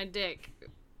showed you my dick.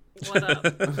 What up?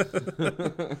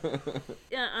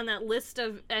 Yeah, on that list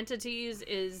of entities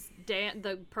is Dan,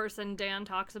 the person Dan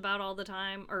talks about all the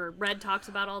time, or Red talks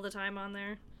about all the time on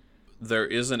there. There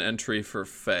is an entry for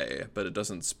Fae, but it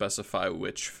doesn't specify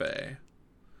which Fae.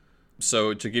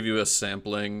 So to give you a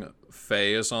sampling,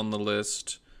 Fae is on the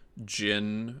list,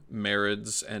 Jinn,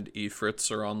 Marids, and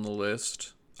Ifrits are on the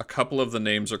list. A couple of the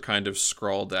names are kind of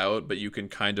scrawled out, but you can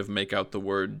kind of make out the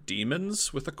word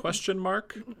demons with a question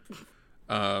mark.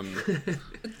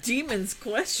 Demons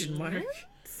question mark.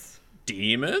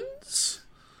 Demons?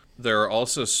 There are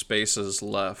also spaces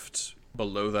left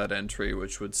below that entry,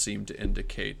 which would seem to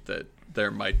indicate that there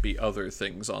might be other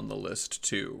things on the list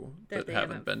too that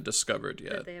haven't been discovered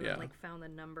yet. That they haven't found the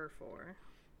number for.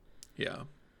 Yeah.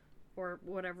 Or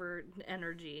whatever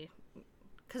energy,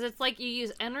 because it's like you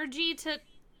use energy to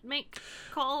make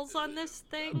calls on this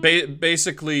thing.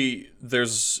 Basically,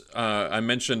 there's I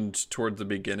mentioned toward the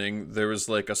beginning there was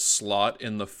like a slot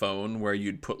in the phone where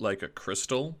you'd put like a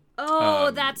crystal.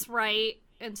 Oh, that's right.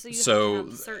 And so you have to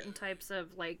have certain types of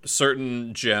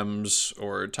certain gems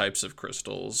or types of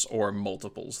crystals or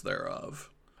multiples thereof.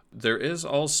 There is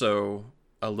also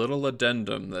a little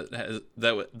addendum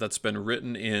that's been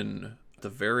written in the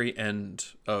very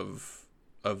end of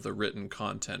the written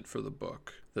content for the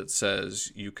book that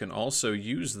says you can also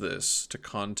use this to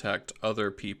contact other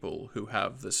people who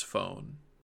have this phone.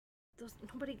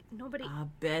 Nobody. I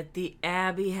bet the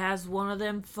Abbey has one of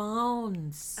them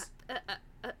phones.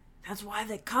 That's why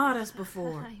they caught us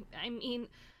before. I mean,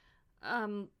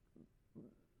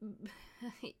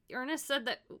 Ernest said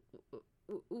that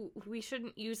we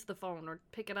shouldn't use the phone or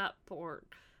pick it up or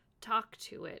talk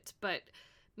to it, but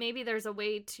maybe there's a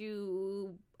way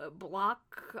to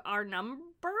block our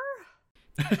number?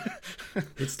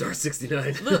 It's star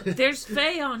 69. Look, there's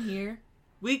Faye on here.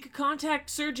 We could contact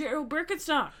Sergio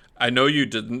Birkenstock. I know you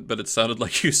didn't, but it sounded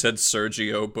like you said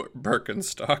Sergio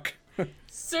Birkenstock.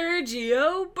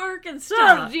 Sergio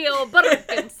Birkenstock. Sergio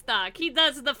Birkenstock. He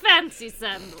does the fancy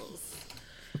sandals.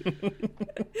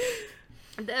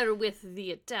 They're with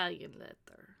the Italian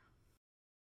letter.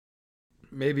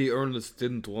 Maybe Ernest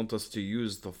didn't want us to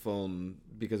use the phone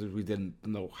because we didn't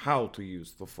know how to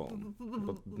use the phone.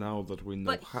 But now that we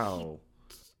know how...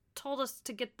 He told us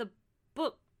to get the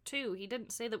book, too. He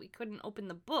didn't say that we couldn't open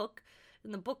the book.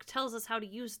 And the book tells us how to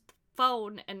use the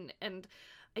phone. And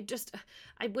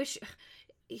I wish...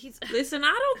 Listen,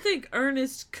 I don't think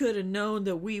Ernest could have known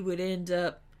that we would end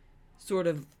up sort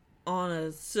of on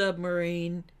a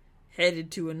submarine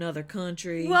headed to another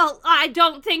country. Well, I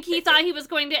don't think he thought he was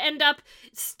going to end up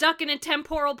stuck in a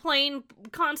temporal plane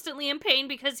constantly in pain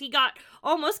because he got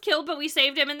almost killed, but we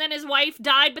saved him, and then his wife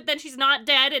died, but then she's not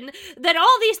dead, and then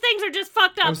all these things are just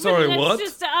fucked up. I'm sorry, what?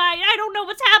 Just, I don't know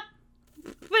what's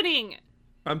happening.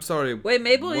 I'm sorry. Wait,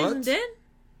 Mabel what? isn't dead?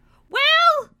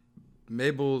 Well...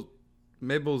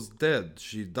 Mabel's dead.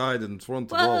 She died in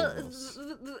front of all of us.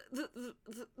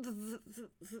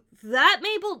 That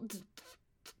Mabel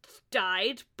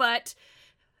died, but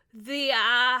the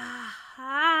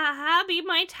Abby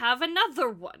might have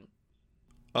another one.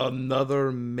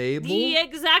 Another Mabel? The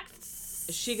exact...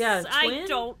 She got a twin? I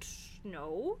don't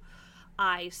know.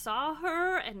 I saw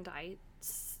her, and I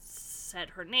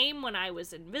said her name when I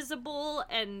was invisible,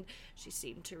 and she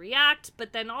seemed to react,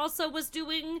 but then also was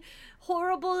doing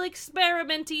horrible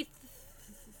experimenty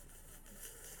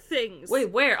things.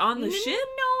 Wait, where? On the ship?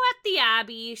 No, at the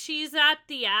Abbey. She's at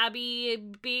the Abbey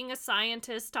being a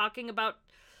scientist, talking about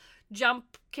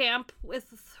jump camp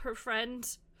with her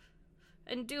friend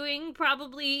and doing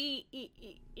probably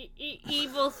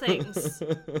evil things.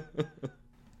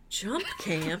 Jump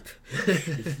camp?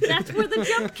 That's where the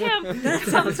jump camp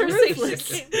conversation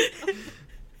came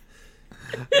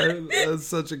from. That's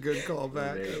such a good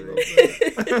callback.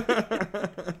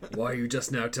 Why are you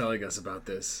just now telling us about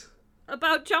this?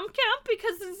 About jump camp?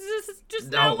 Because this is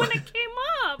just now when it came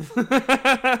up.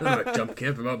 Not about jump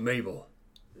camp, about Mabel.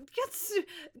 Because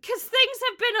things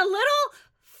have been a little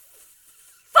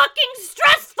fucking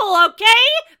stressful, okay?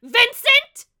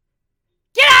 Vincent?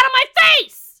 Get out of my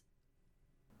face!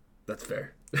 That's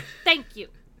fair. Thank you.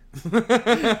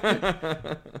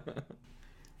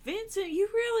 Vincent, you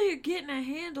really are getting a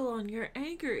handle on your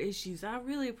anger issues. I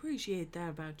really appreciate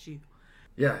that about you.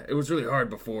 Yeah, it was really hard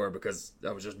before because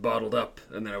I was just bottled up,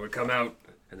 and then I would come out,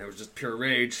 and it was just pure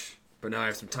rage. But now I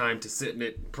have some time to sit in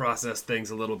it, process things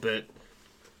a little bit.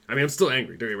 I mean, I'm still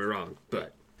angry, don't get me wrong,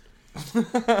 but...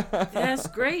 That's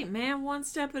great, man. One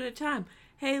step at a time.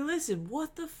 Hey, listen,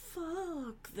 what the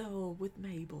fuck, though, with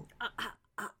Mabel?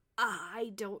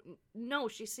 I don't know.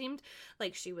 She seemed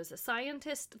like she was a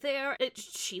scientist there.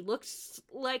 She looked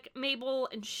like Mabel,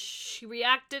 and she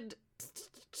reacted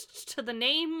to the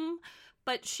name,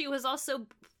 but she was also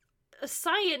a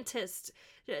scientist.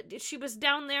 She was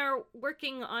down there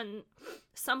working on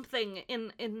something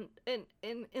in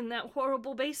that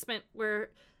horrible basement where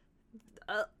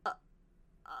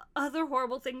other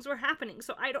horrible things were happening.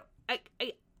 So I don't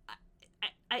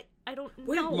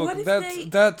know. What if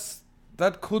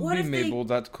that could what be if Mabel.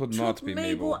 That could not took be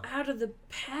Mabel Mabel. out of the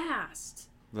past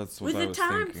That's what with I a was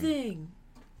time thinking. thing.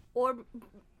 Or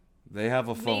They have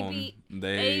a phone.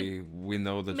 Maybe We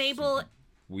know that Mabel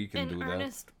we can and do that.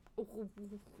 Ernest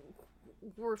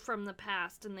were from the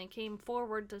past, and they came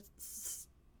forward to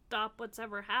stop what's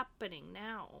ever happening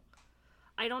now.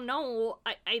 I don't know.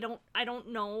 I don't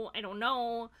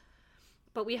know.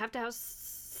 But we have to have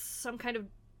some kind of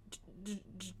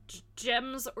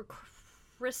gems or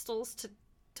crystals to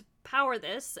power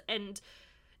this, and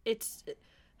it's...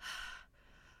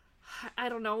 I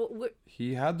don't know.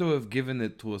 He had to have given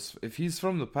it to us. If he's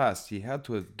from the past, he had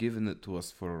to have given it to us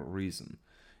for a reason.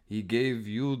 He gave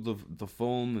you the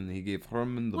phone, and he gave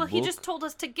Herman the book. Well, he just told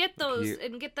us to get those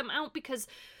and get them out because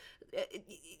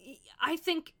I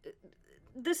think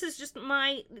this is just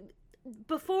my...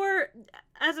 Before,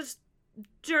 as a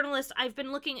journalist, I've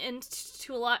been looking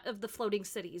into a lot of the floating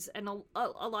cities and a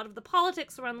lot of the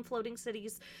politics around the floating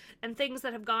cities and things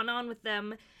that have gone on with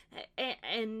them,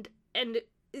 and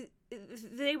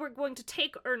they were going to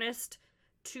take Ernest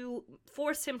to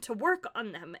force him to work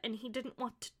on them, and he didn't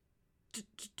want to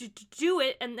do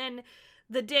it, and then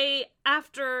the day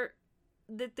after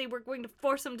that they were going to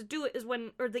force him to do it is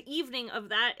when, or the evening of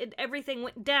that, everything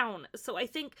went down. So I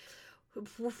think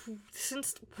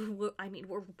since, I mean,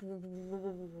 we're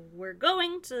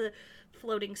going to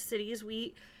floating cities,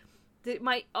 it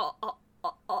might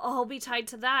all be tied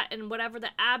to that, and whatever the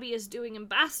Abbey is doing in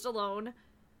Bastalone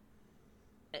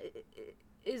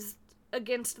is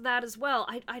against that as well.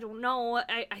 I don't know.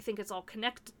 I think it's all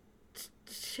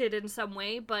connected in some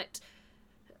way, but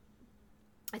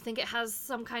I think it has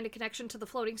some kind of connection to the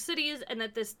floating cities, and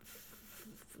that this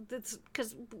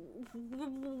because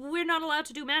we're not allowed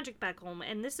to do magic back home,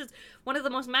 and this is one of the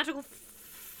most magical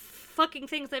fucking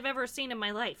things I've ever seen in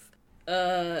my life.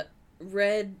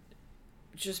 Red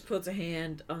just puts a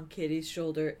hand on Kitty's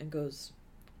shoulder and goes,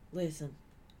 "Listen,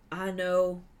 I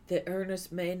know that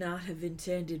Ernest may not have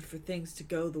intended for things to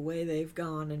go the way they've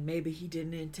gone, and maybe he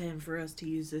didn't intend for us to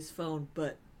use this phone,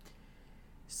 but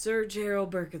Sir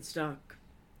Gerald Birkenstock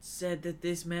said that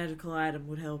this magical item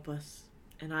would help us,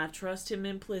 and I trust him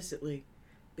implicitly,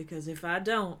 because if I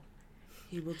don't,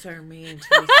 he will turn me into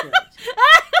a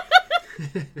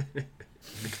skeleton."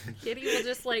 Kitty will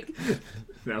just like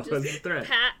That was the threat.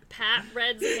 pat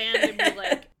Red's hand and be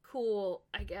like, "Cool,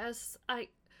 I guess. I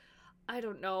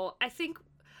don't know.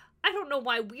 I don't know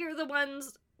why we're the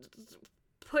ones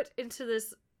put into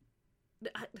this.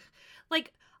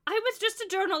 Like, I was just a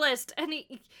journalist, and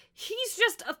he's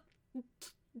just a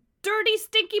dirty,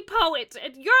 stinky poet,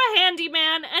 and you're a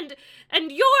handyman,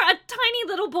 and you're a tiny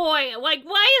little boy. Like,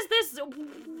 why is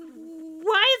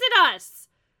it us?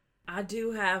 I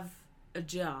do have a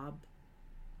job.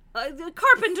 The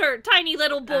carpenter, tiny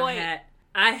little boy.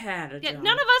 I had a job.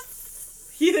 None of us.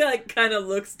 He kind of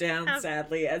looks down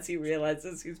sadly as he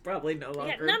realizes he's probably no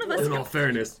longer. None of us. In all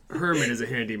fairness, Herman is a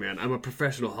handyman. I'm a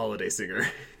professional holiday singer.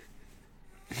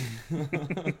 Wow,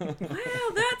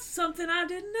 that's something I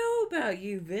didn't know about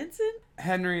you, Vincent.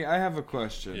 Henry, I have a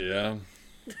question. Yeah.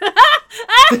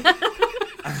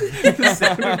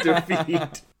 Sound of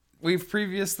defeat. We've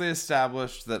previously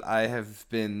established that I have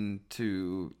been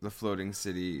to the floating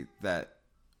city that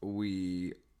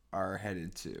we are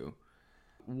headed to.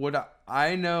 Would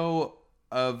I know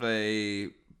of a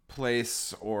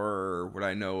place, or would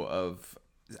I know of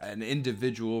an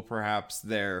individual perhaps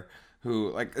there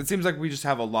who, it seems like we just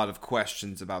have a lot of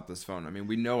questions about this phone. I mean,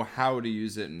 we know how to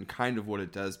use it and kind of what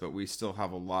it does, but we still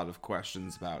have a lot of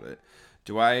questions about it.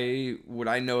 Would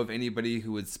I know of anybody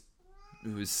who is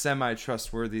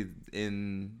semi-trustworthy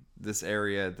in this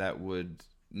area that would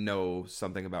know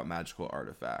something about magical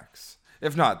artifacts?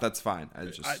 If not, that's fine.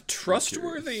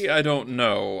 Trustworthy? I don't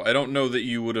know. I don't know that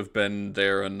you would have been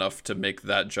there enough to make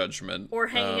that judgment. Or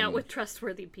hanging out with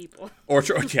trustworthy people. Or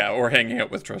hanging out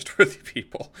with trustworthy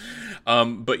people.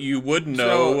 But you would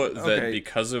know that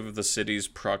because of the city's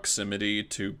proximity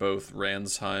to both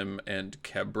Ransheim and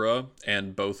Kebra,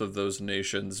 and both of those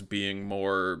nations being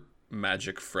more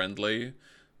magic friendly,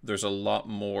 there's a lot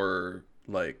more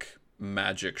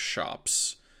magic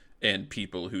shops and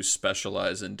people who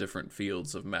specialize in different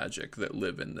fields of magic that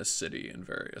live in this city in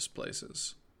various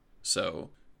places. So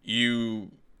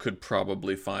you could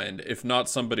probably find, if not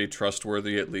somebody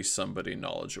trustworthy, at least somebody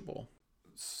knowledgeable.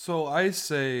 So I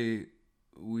say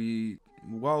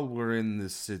while we're in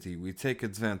this city, we take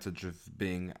advantage of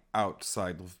being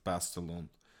outside of Bastalone.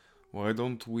 Why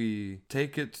don't we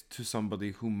take it to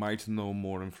somebody who might know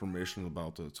more information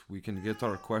about it? We can get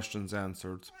our questions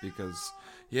answered, because...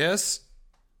 Yes?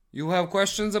 You have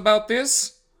questions about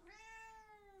this?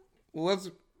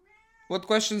 What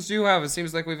questions do you have? It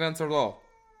seems like we've answered all.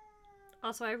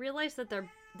 Also, I realize that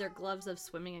they're gloves of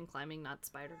swimming and climbing, not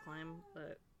spider climb,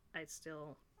 but I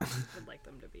still would like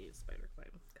them to be spider climb.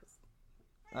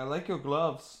 I like your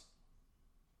gloves.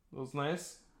 Those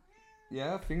nice.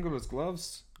 Yeah, fingerless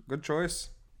gloves. Good choice.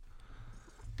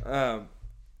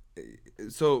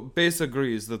 So Base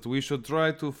agrees that we should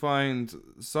try to find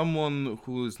someone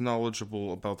who is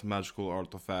knowledgeable about magical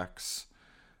artifacts,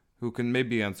 who can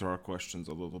maybe answer our questions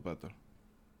a little better.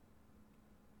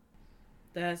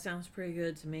 That sounds pretty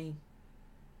good to me.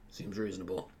 Seems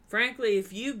reasonable. Frankly,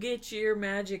 if you get your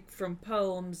magic from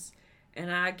poems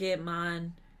and I get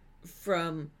mine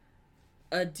from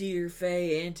a dear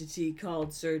fae entity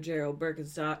called Sir Gerald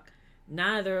Birkenstock,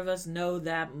 neither of us know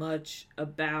that much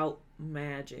about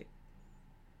magic.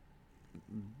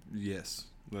 Yes,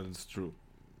 that is true.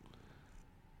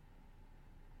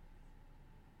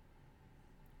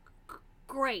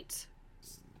 Great.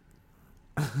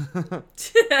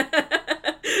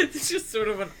 It's just sort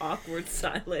of an awkward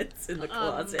silence in the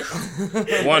closet.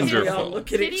 Wonderful. We all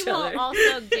look at Kitty each will other.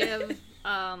 also give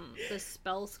the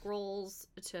spell scrolls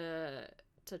to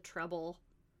Treble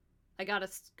I got a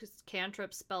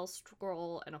cantrip spell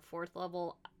scroll and a 4th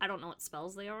level. I don't know what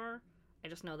spells they are. I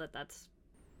just know that that's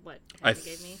what Henry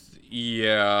gave me.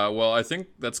 Yeah, well, I think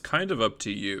that's kind of up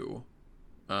to you.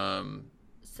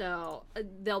 So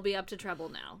they'll be up to treble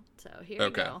now. So here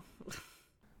Okay. you go.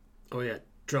 Oh yeah,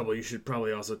 Trouble, you should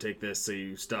probably also take this so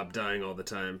you stop dying all the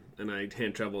time. And I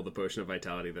hand Trouble the potion of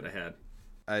vitality that I had.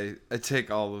 I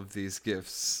take all of these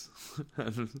gifts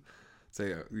and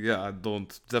say, yeah, I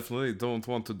definitely don't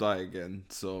want to die again,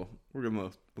 so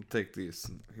we'll take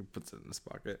these. He puts it in his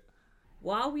pocket.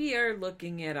 While we are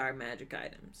looking at our magic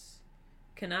items,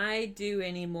 can I do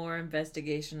any more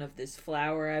investigation of this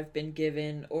flower I've been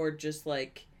given, or just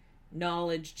like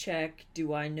knowledge check?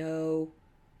 Do I know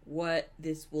what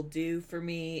this will do for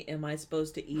me? Am I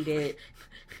supposed to eat it?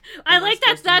 I like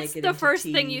that. That's the first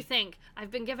thing you think.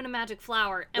 I've been given a magic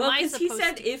flower. Am I supposed he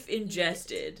said to if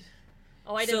ingested.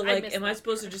 Oh, I didn't. So, like, am I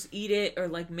supposed to just eat it, or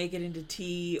like make it into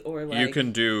tea, or like? You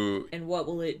can do. And what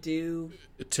will it do?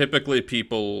 Typically,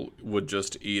 people would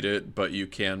just eat it, but you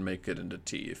can make it into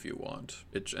tea if you want.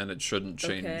 It shouldn't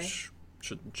change. Okay.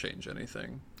 Shouldn't change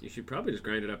anything. You should probably just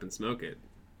grind it up and smoke it.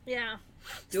 Yeah.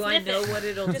 Do I know what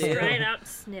it'll Just do? try it out and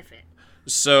sniff it.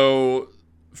 So,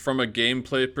 from a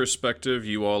gameplay perspective,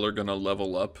 you all are going to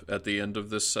level up at the end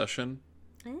of this session.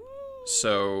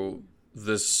 So,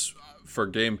 this, for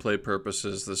gameplay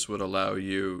purposes, this would allow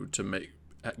you to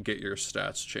get your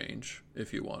stats change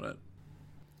if you want it.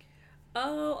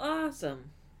 Oh,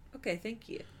 awesome. Okay, thank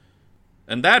you.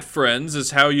 And that, friends,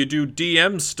 is how you do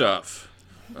DM stuff.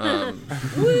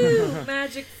 Woo!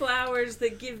 Magic flowers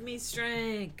that give me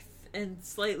strength and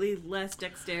slightly less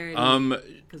dexterity.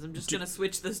 Because I'm just going to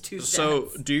switch those two stats. So,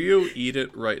 do you eat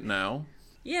it right now?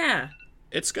 Yeah.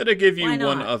 It's going to give you Why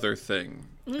not? one other thing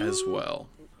as well.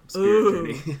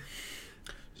 Spirit candy.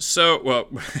 So, well,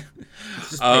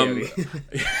 Just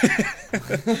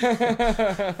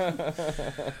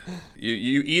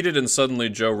you eat it and suddenly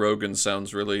Joe Rogan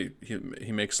sounds really,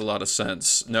 he makes a lot of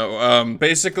sense. No,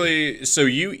 basically, so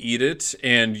you eat it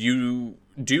and you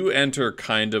do enter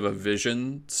kind of a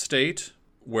vision state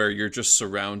where you're just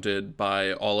surrounded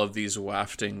by all of these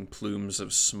wafting plumes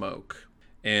of smoke.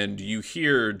 And you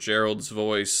hear Gerald's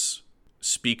voice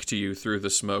speak to you through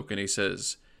the smoke, and he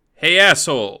says, "Hey,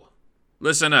 asshole,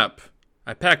 listen up.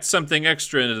 I packed something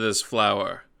extra into this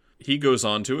flower." He goes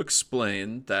on to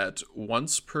explain that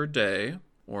once per day,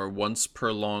 or once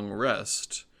per long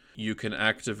rest, you can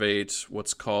activate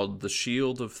what's called the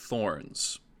Shield of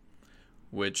Thorns,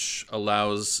 which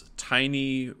allows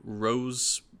tiny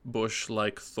rose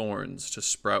bush-like thorns to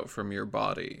sprout from your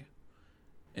body.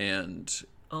 And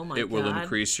Oh my it will God.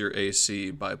 increase your AC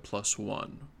by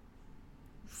 +1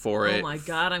 for Oh my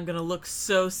God, I'm going to look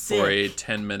so sick. for a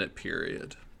 10-minute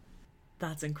period.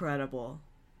 That's incredible.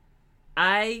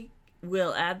 I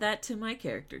will add that to my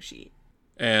character sheet.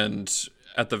 And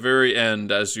at the very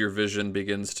end, as your vision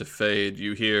begins to fade,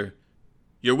 you hear,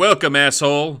 "You're welcome,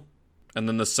 asshole!" And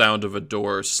then the sound of a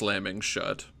door slamming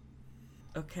shut.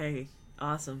 Okay,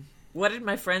 awesome. What did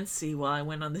my friends see while I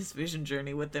went on this vision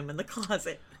journey with them in the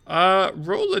closet?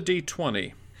 Roll a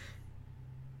d20.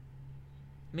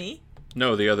 Me?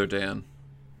 No, the other Dan.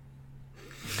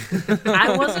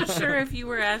 I wasn't sure if you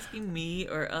were asking me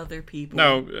or other people.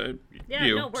 No, Yeah,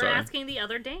 you. no, we're sorry. asking the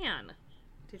other Dan.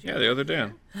 Did you? Yeah, the other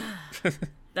Dan.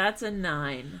 That's a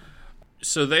 9.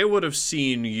 So they would have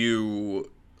seen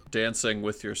you dancing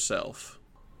with yourself.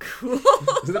 Cool.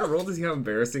 Is that a roll to see how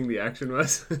embarrassing the action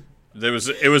was? It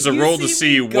was a You roll to see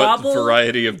see me what gobble-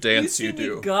 variety of dance you you see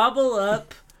do. me gobble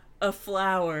up a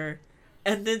flower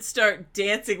and then start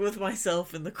dancing with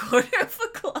myself in the corner of a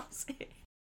closet.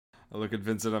 I look at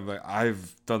Vincent, I'm like,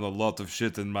 I've done a lot of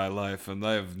shit in my life, and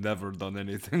I have never done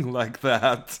anything like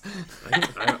that. I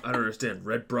don't understand.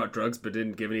 Red brought drugs but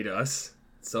didn't give any to us?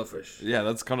 Selfish. Yeah,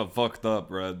 that's kind of fucked up,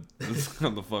 Red. That's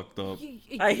kind of fucked up.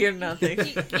 I hear nothing.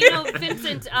 You know,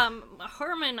 Vincent,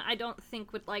 Herman, I don't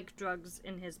think would like drugs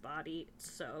in his body,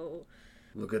 so...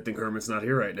 Well, good thing Herman's not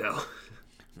here right now.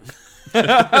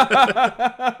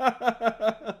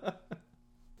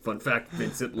 Fun fact,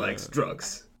 Vincent likes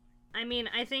drugs. I mean,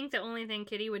 I think the only thing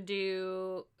Kitty would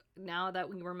do, now that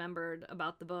we remembered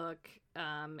about the book,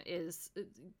 is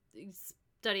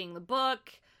studying the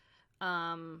book,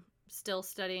 still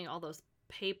studying all those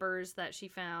papers that she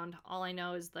found. All I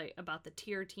know is about the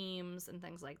tier teams and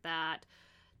things like that.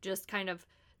 Just kind of,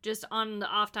 just on the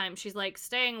off time, she's like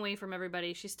staying away from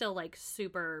everybody. She's still like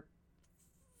super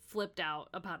flipped out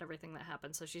about everything that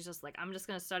happened. So she's just like, I'm just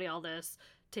going to study all this,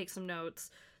 take some notes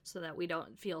so that we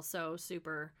don't feel so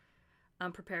super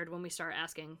unprepared when we start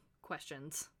asking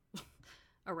questions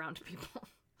around people.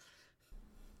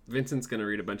 Vincent's gonna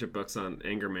read a bunch of books on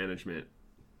anger management.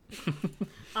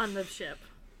 On the ship.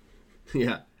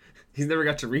 Yeah. He's never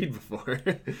got to read before.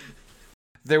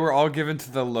 They were all given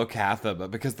to the Locatha,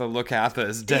 but because the Locatha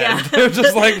is dead, Yeah. they're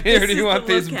just like, here, This do you is want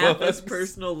the these Locatha's books?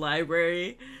 personal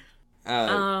library.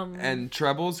 And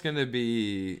Treble's going to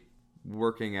be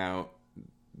working out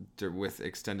with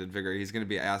extended vigor. He's going to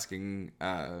be asking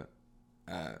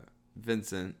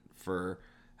Vincent for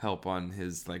help on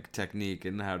his like technique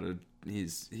and how to.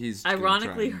 He's gonna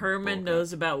Ironically, try and Herman bulk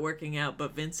knows about working out,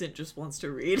 but Vincent just wants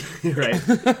to read. Right.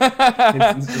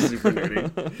 Vincent's just super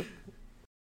nerdy.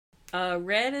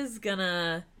 Red is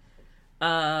gonna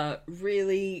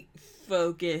really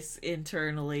focus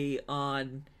internally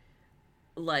on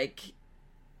like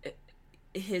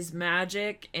his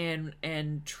magic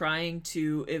and trying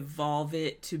to evolve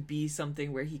it to be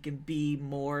something where he can be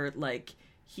more like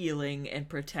healing and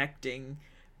protecting,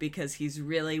 because he's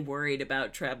really worried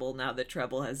about Treble now that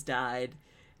Treble has died.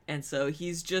 And so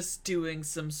he's just doing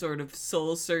some sort of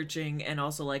soul searching and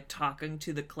also like talking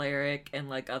to the cleric and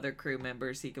like other crew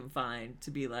members he can find to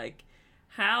be like,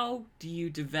 how do you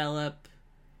develop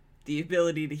the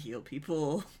ability to heal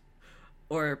people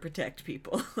or protect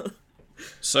people?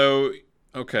 So,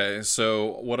 okay,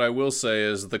 so what I will say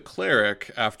is the cleric,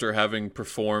 after having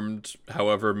performed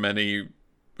however many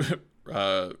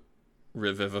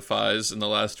revivifies in the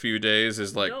last few days,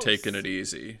 is like Dos. taking it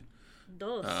easy.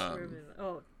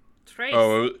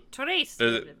 Trace. Trace.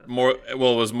 More.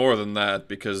 Well, it was more than that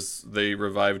because they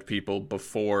revived people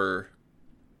before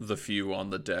the few on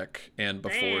the deck and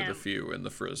before the Damn. few in the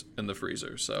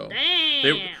freezer. So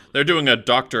Damn. they're doing a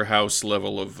Dr. House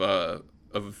level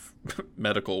of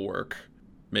medical work,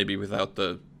 maybe without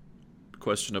the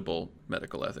questionable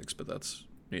medical ethics, but that's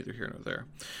neither here nor there.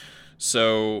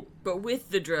 So, But with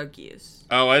the drug use.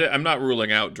 I'm not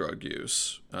ruling out drug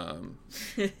use.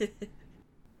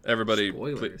 Everybody,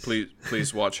 Spoilers.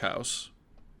 please watch House.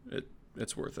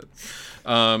 It's worth it.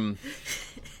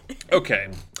 Okay,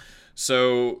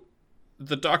 so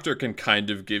the doctor can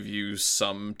kind of give you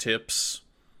some tips.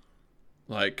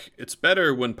 Like, it's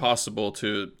better when possible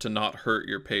to not hurt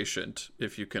your patient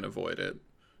if you can avoid it.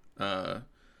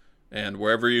 And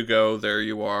wherever you go, there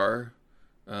you are.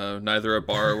 Neither a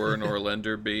borrower nor a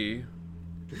lender be.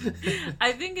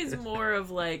 I think it's more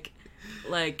of like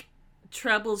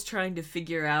Treble's trying to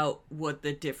figure out what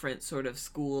the different sort of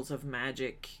schools of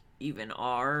magic even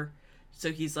are.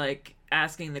 So he's like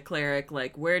asking the cleric,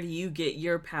 like, where do you get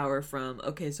your power from?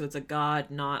 Okay, so it's a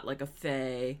god, not like a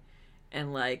fae.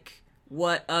 And like,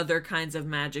 what other kinds of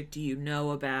magic do you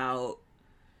know about?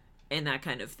 And that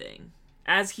kind of thing.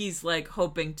 As he's like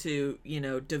hoping to,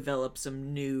 develop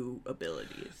some new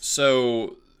abilities.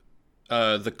 So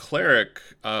the cleric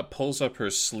pulls up her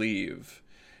sleeve,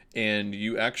 and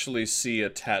you actually see a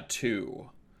tattoo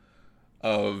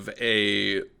of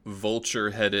a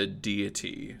vulture-headed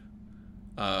deity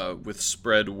with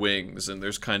spread wings, and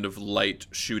there's kind of light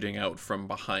shooting out from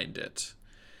behind it.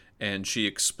 And she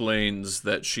explains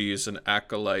that she is an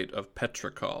acolyte of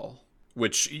Petrichal,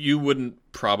 which you wouldn't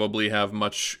probably have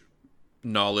much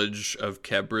knowledge of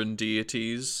Kebran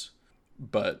deities,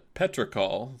 but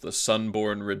Petrichal, the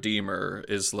Sunborn Redeemer,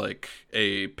 is like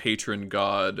a patron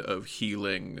god of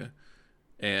healing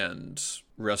and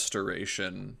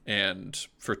restoration and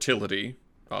fertility,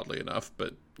 oddly enough.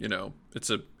 But it's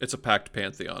a packed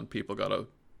pantheon. People gotta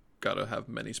have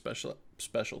many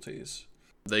specialties.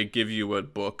 They give you a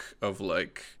book of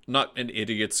like, not an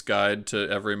idiot's guide to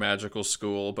every magical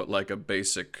school, but like a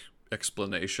basic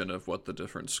explanation of what the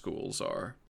different schools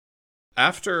are.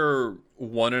 After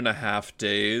 1.5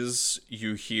 days,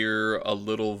 you hear a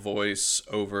little voice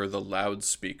over the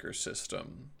loudspeaker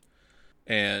system,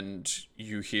 and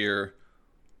you hear,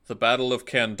 "The Battle of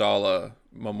Kandala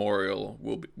Memorial,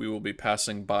 we will be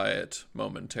passing by it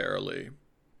momentarily."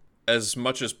 As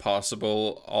much as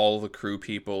possible, all the crew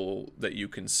people that you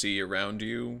can see around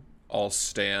you all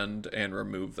stand and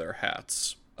remove their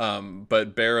hats.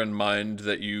 But bear in mind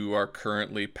that you are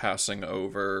currently passing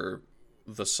over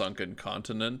the sunken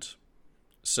continent,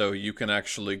 so you can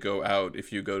actually go out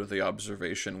if you go to the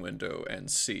observation window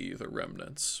and see the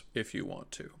remnants if you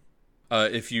want to.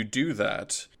 If you do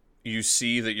that, you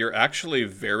see that you're actually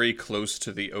very close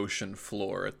to the ocean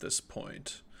floor at this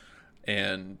point,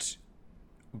 and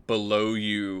below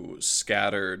you,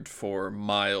 scattered for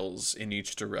miles in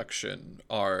each direction,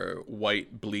 are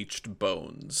white bleached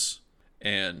bones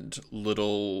and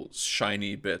little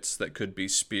shiny bits that could be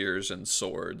spears and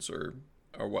swords or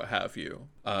what have you.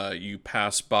 You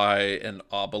pass by an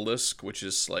obelisk, which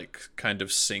is like kind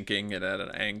of sinking and at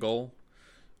an angle.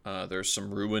 There's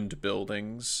some ruined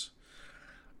buildings.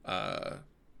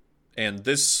 And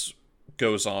this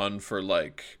goes on for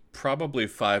like probably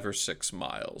 5 or 6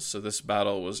 miles. So this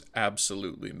battle was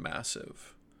absolutely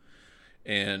massive.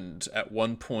 And at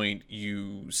one point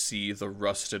you see the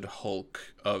rusted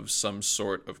hulk of some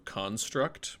sort of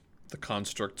construct. The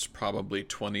construct's probably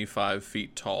 25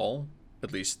 feet tall,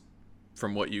 at least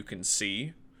from what you can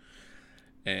see.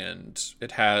 And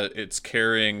it's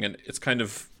carrying, and it's kind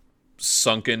of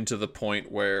sunken to the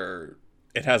point where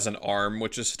it has an arm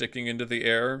which is sticking into the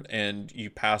air, and you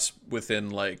pass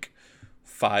within like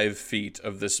 5 feet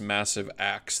of this massive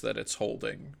axe that it's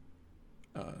holding.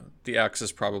 The axe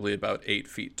is probably about 8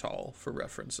 feet tall, for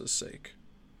reference's sake.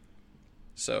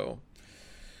 So,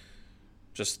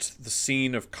 just the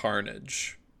scene of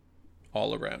carnage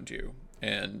all around you.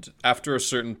 And after a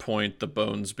certain point, the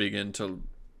bones begin to...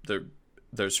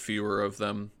 There's fewer of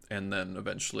them, and then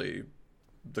eventually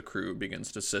the crew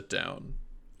begins to sit down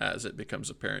as it becomes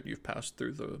apparent you've passed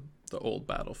through the old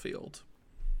battlefield.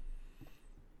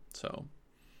 So,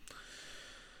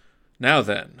 now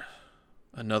then...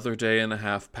 Another day and a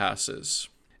half passes,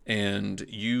 and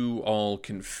you all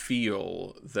can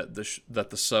feel that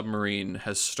the submarine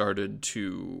has started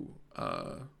to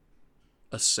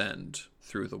ascend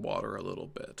through the water a little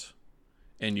bit.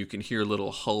 And you can hear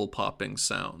little hull popping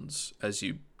sounds as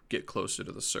you get closer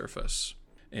to the surface.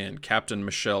 And Captain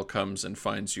Michelle comes and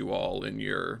finds you all in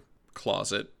your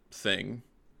closet thing.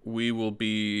 We will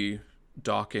be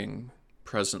docking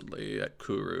presently at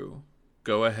Kuru.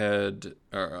 Go ahead,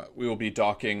 we will be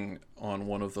docking on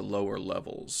one of the lower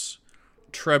levels.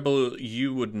 Treble,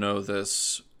 you would know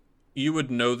this. You would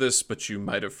know this, but you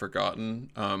might have forgotten.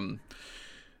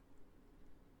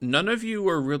 None of you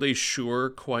are really sure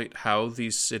quite how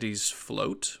these cities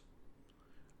float.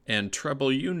 And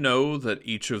Treble, you know that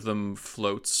each of them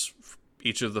floats,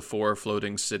 each of the 4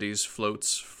 floating cities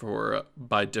floats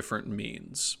by different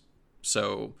means.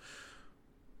 So,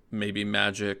 maybe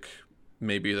magic...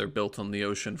 Maybe they're built on the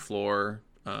ocean floor.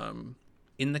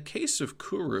 In the case of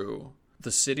Kuru,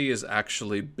 the city is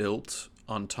actually built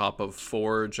on top of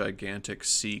 4 gigantic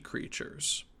sea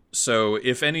creatures. So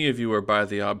if any of you are by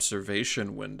the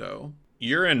observation window,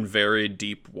 you're in very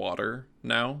deep water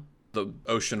now. The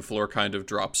ocean floor kind of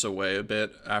drops away a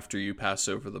bit after you pass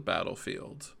over the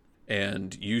battlefield.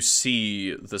 And you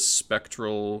see the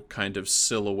spectral kind of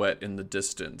silhouette in the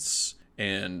distance,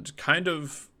 and kind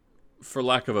of... For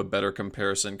lack of a better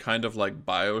comparison, kind of like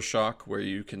BioShock, where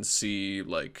you can see,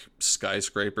 like,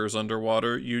 skyscrapers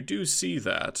underwater. You do see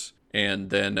that.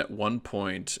 And then at one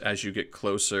point, as you get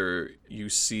closer, you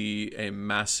see a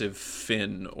massive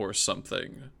fin or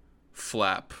something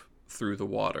flap through the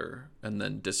water and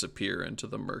then disappear into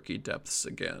the murky depths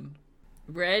again.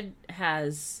 Red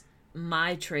has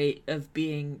my trait of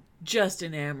being just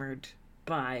enamored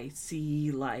by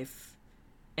sea life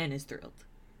and is thrilled.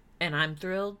 And I'm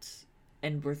thrilled...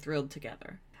 and we're thrilled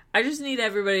together. I just need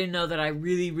everybody to know that I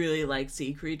really, really like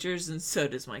sea creatures, and so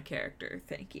does my character.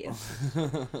 Thank you.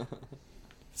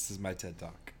 This is my TED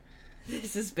Talk.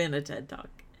 This has been a TED Talk.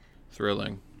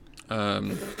 Thrilling.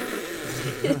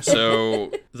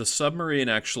 So the submarine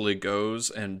actually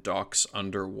goes and docks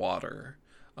underwater.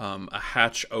 A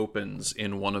hatch opens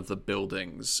in one of the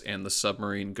buildings, and the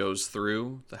submarine goes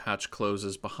through. The hatch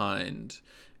closes behind,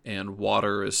 and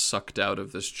water is sucked out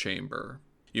of this chamber.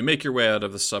 You make your way out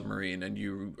of the submarine, and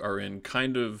you are in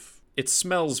kind of... It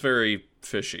smells very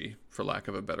fishy, for lack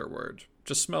of a better word.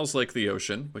 Just smells like the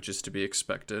ocean, which is to be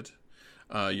expected.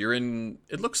 You're in...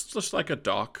 It looks just like a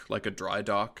dock, like a dry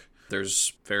dock.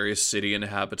 There's various city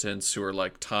inhabitants who are,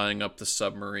 like, tying up the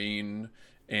submarine,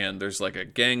 and there's, like, a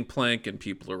gangplank, and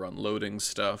people are unloading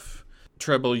stuff.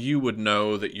 Treble, you would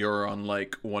know that you're on,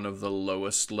 like, one of the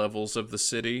lowest levels of the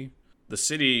city. The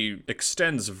city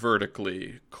extends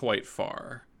vertically quite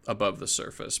far above the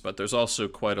surface, but there's also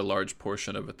quite a large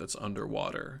portion of it that's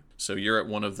underwater. So you're at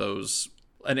one of those,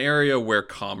 an area where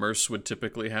commerce would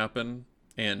typically happen,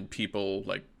 and people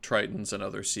like tritons and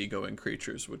other seagoing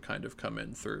creatures would kind of come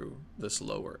in through this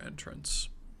lower entrance.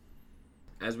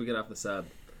 As we get off the sub,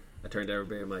 I turn to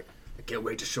everybody, I'm like, I can't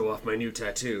wait to show off my new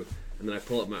tattoo. And then I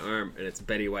pull up my arm, and it's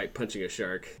Betty White punching a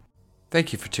shark.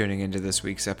 Thank you for tuning into this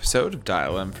week's episode of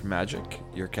Dial M for Magic.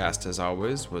 Your cast, as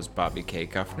always, was Bobby K.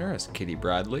 Kuffner as Kitty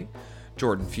Bradley,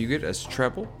 Jordan Fugit as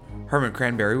Treble, Herman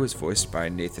Cranberry was voiced by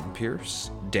Nathan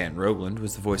Pierce, Dan Rogland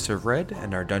was the voice of Red,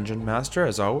 and our Dungeon Master,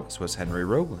 as always, was Henry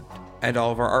Rogland. And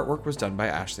all of our artwork was done by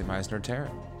Ashley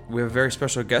Meisner-Tarrant. We have a very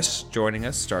special guest joining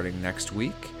us starting next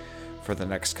week. for the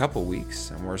next couple weeks,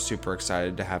 and we're super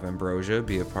excited to have Ambrosia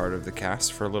be a part of the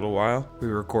cast for a little while. We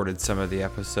recorded some of the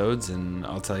episodes, and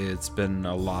I'll tell you, it's been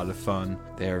a lot of fun.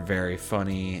 They are very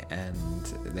funny, and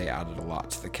they added a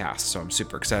lot to the cast, so I'm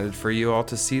super excited for you all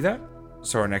to see that.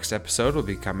 So our next episode will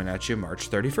be coming at you March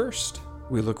 31st.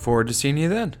 We look forward to seeing you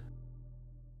then.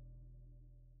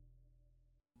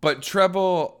 But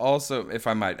Treble also, if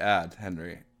I might add,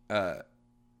 Henry,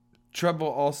 Treble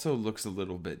also looks a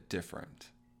little bit different.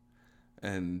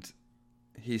 And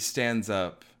he stands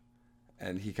up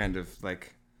and he kind of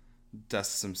like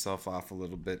dusts himself off a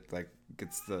little bit, like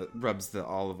rubs the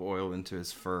olive oil into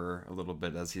his fur a little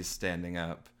bit as he's standing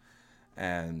up.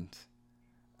 And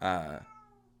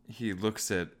he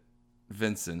looks at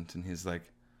Vincent and he's like,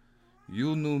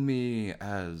 "You knew me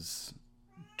as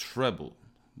Treble,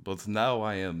 but now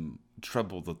I am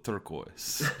Treble the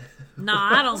Turquoise." No,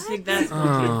 I don't think that's a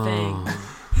good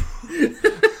thing.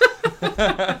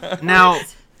 Now,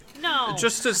 no,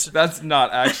 just as that's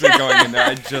not actually going in there.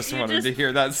 I just wanted to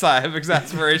hear that sigh of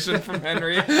exasperation from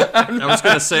Henry. I was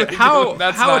going to say, how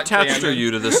attached canon. are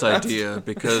you to this idea?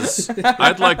 Because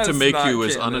I'd like to make you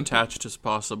as canon. unattached as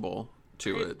possible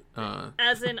to it.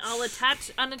 as in, I'll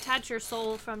unattach your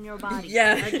soul from your body.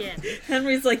 Yeah. Again.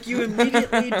 Henry's like, you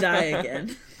immediately die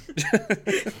again.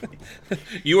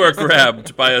 You are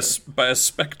grabbed by a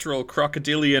spectral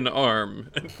crocodilian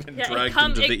arm and dragged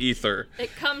into the ether.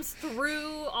 It comes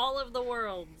through all of the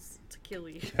worlds to kill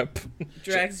you. Yep.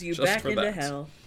 Drags you Just back for into that. hell.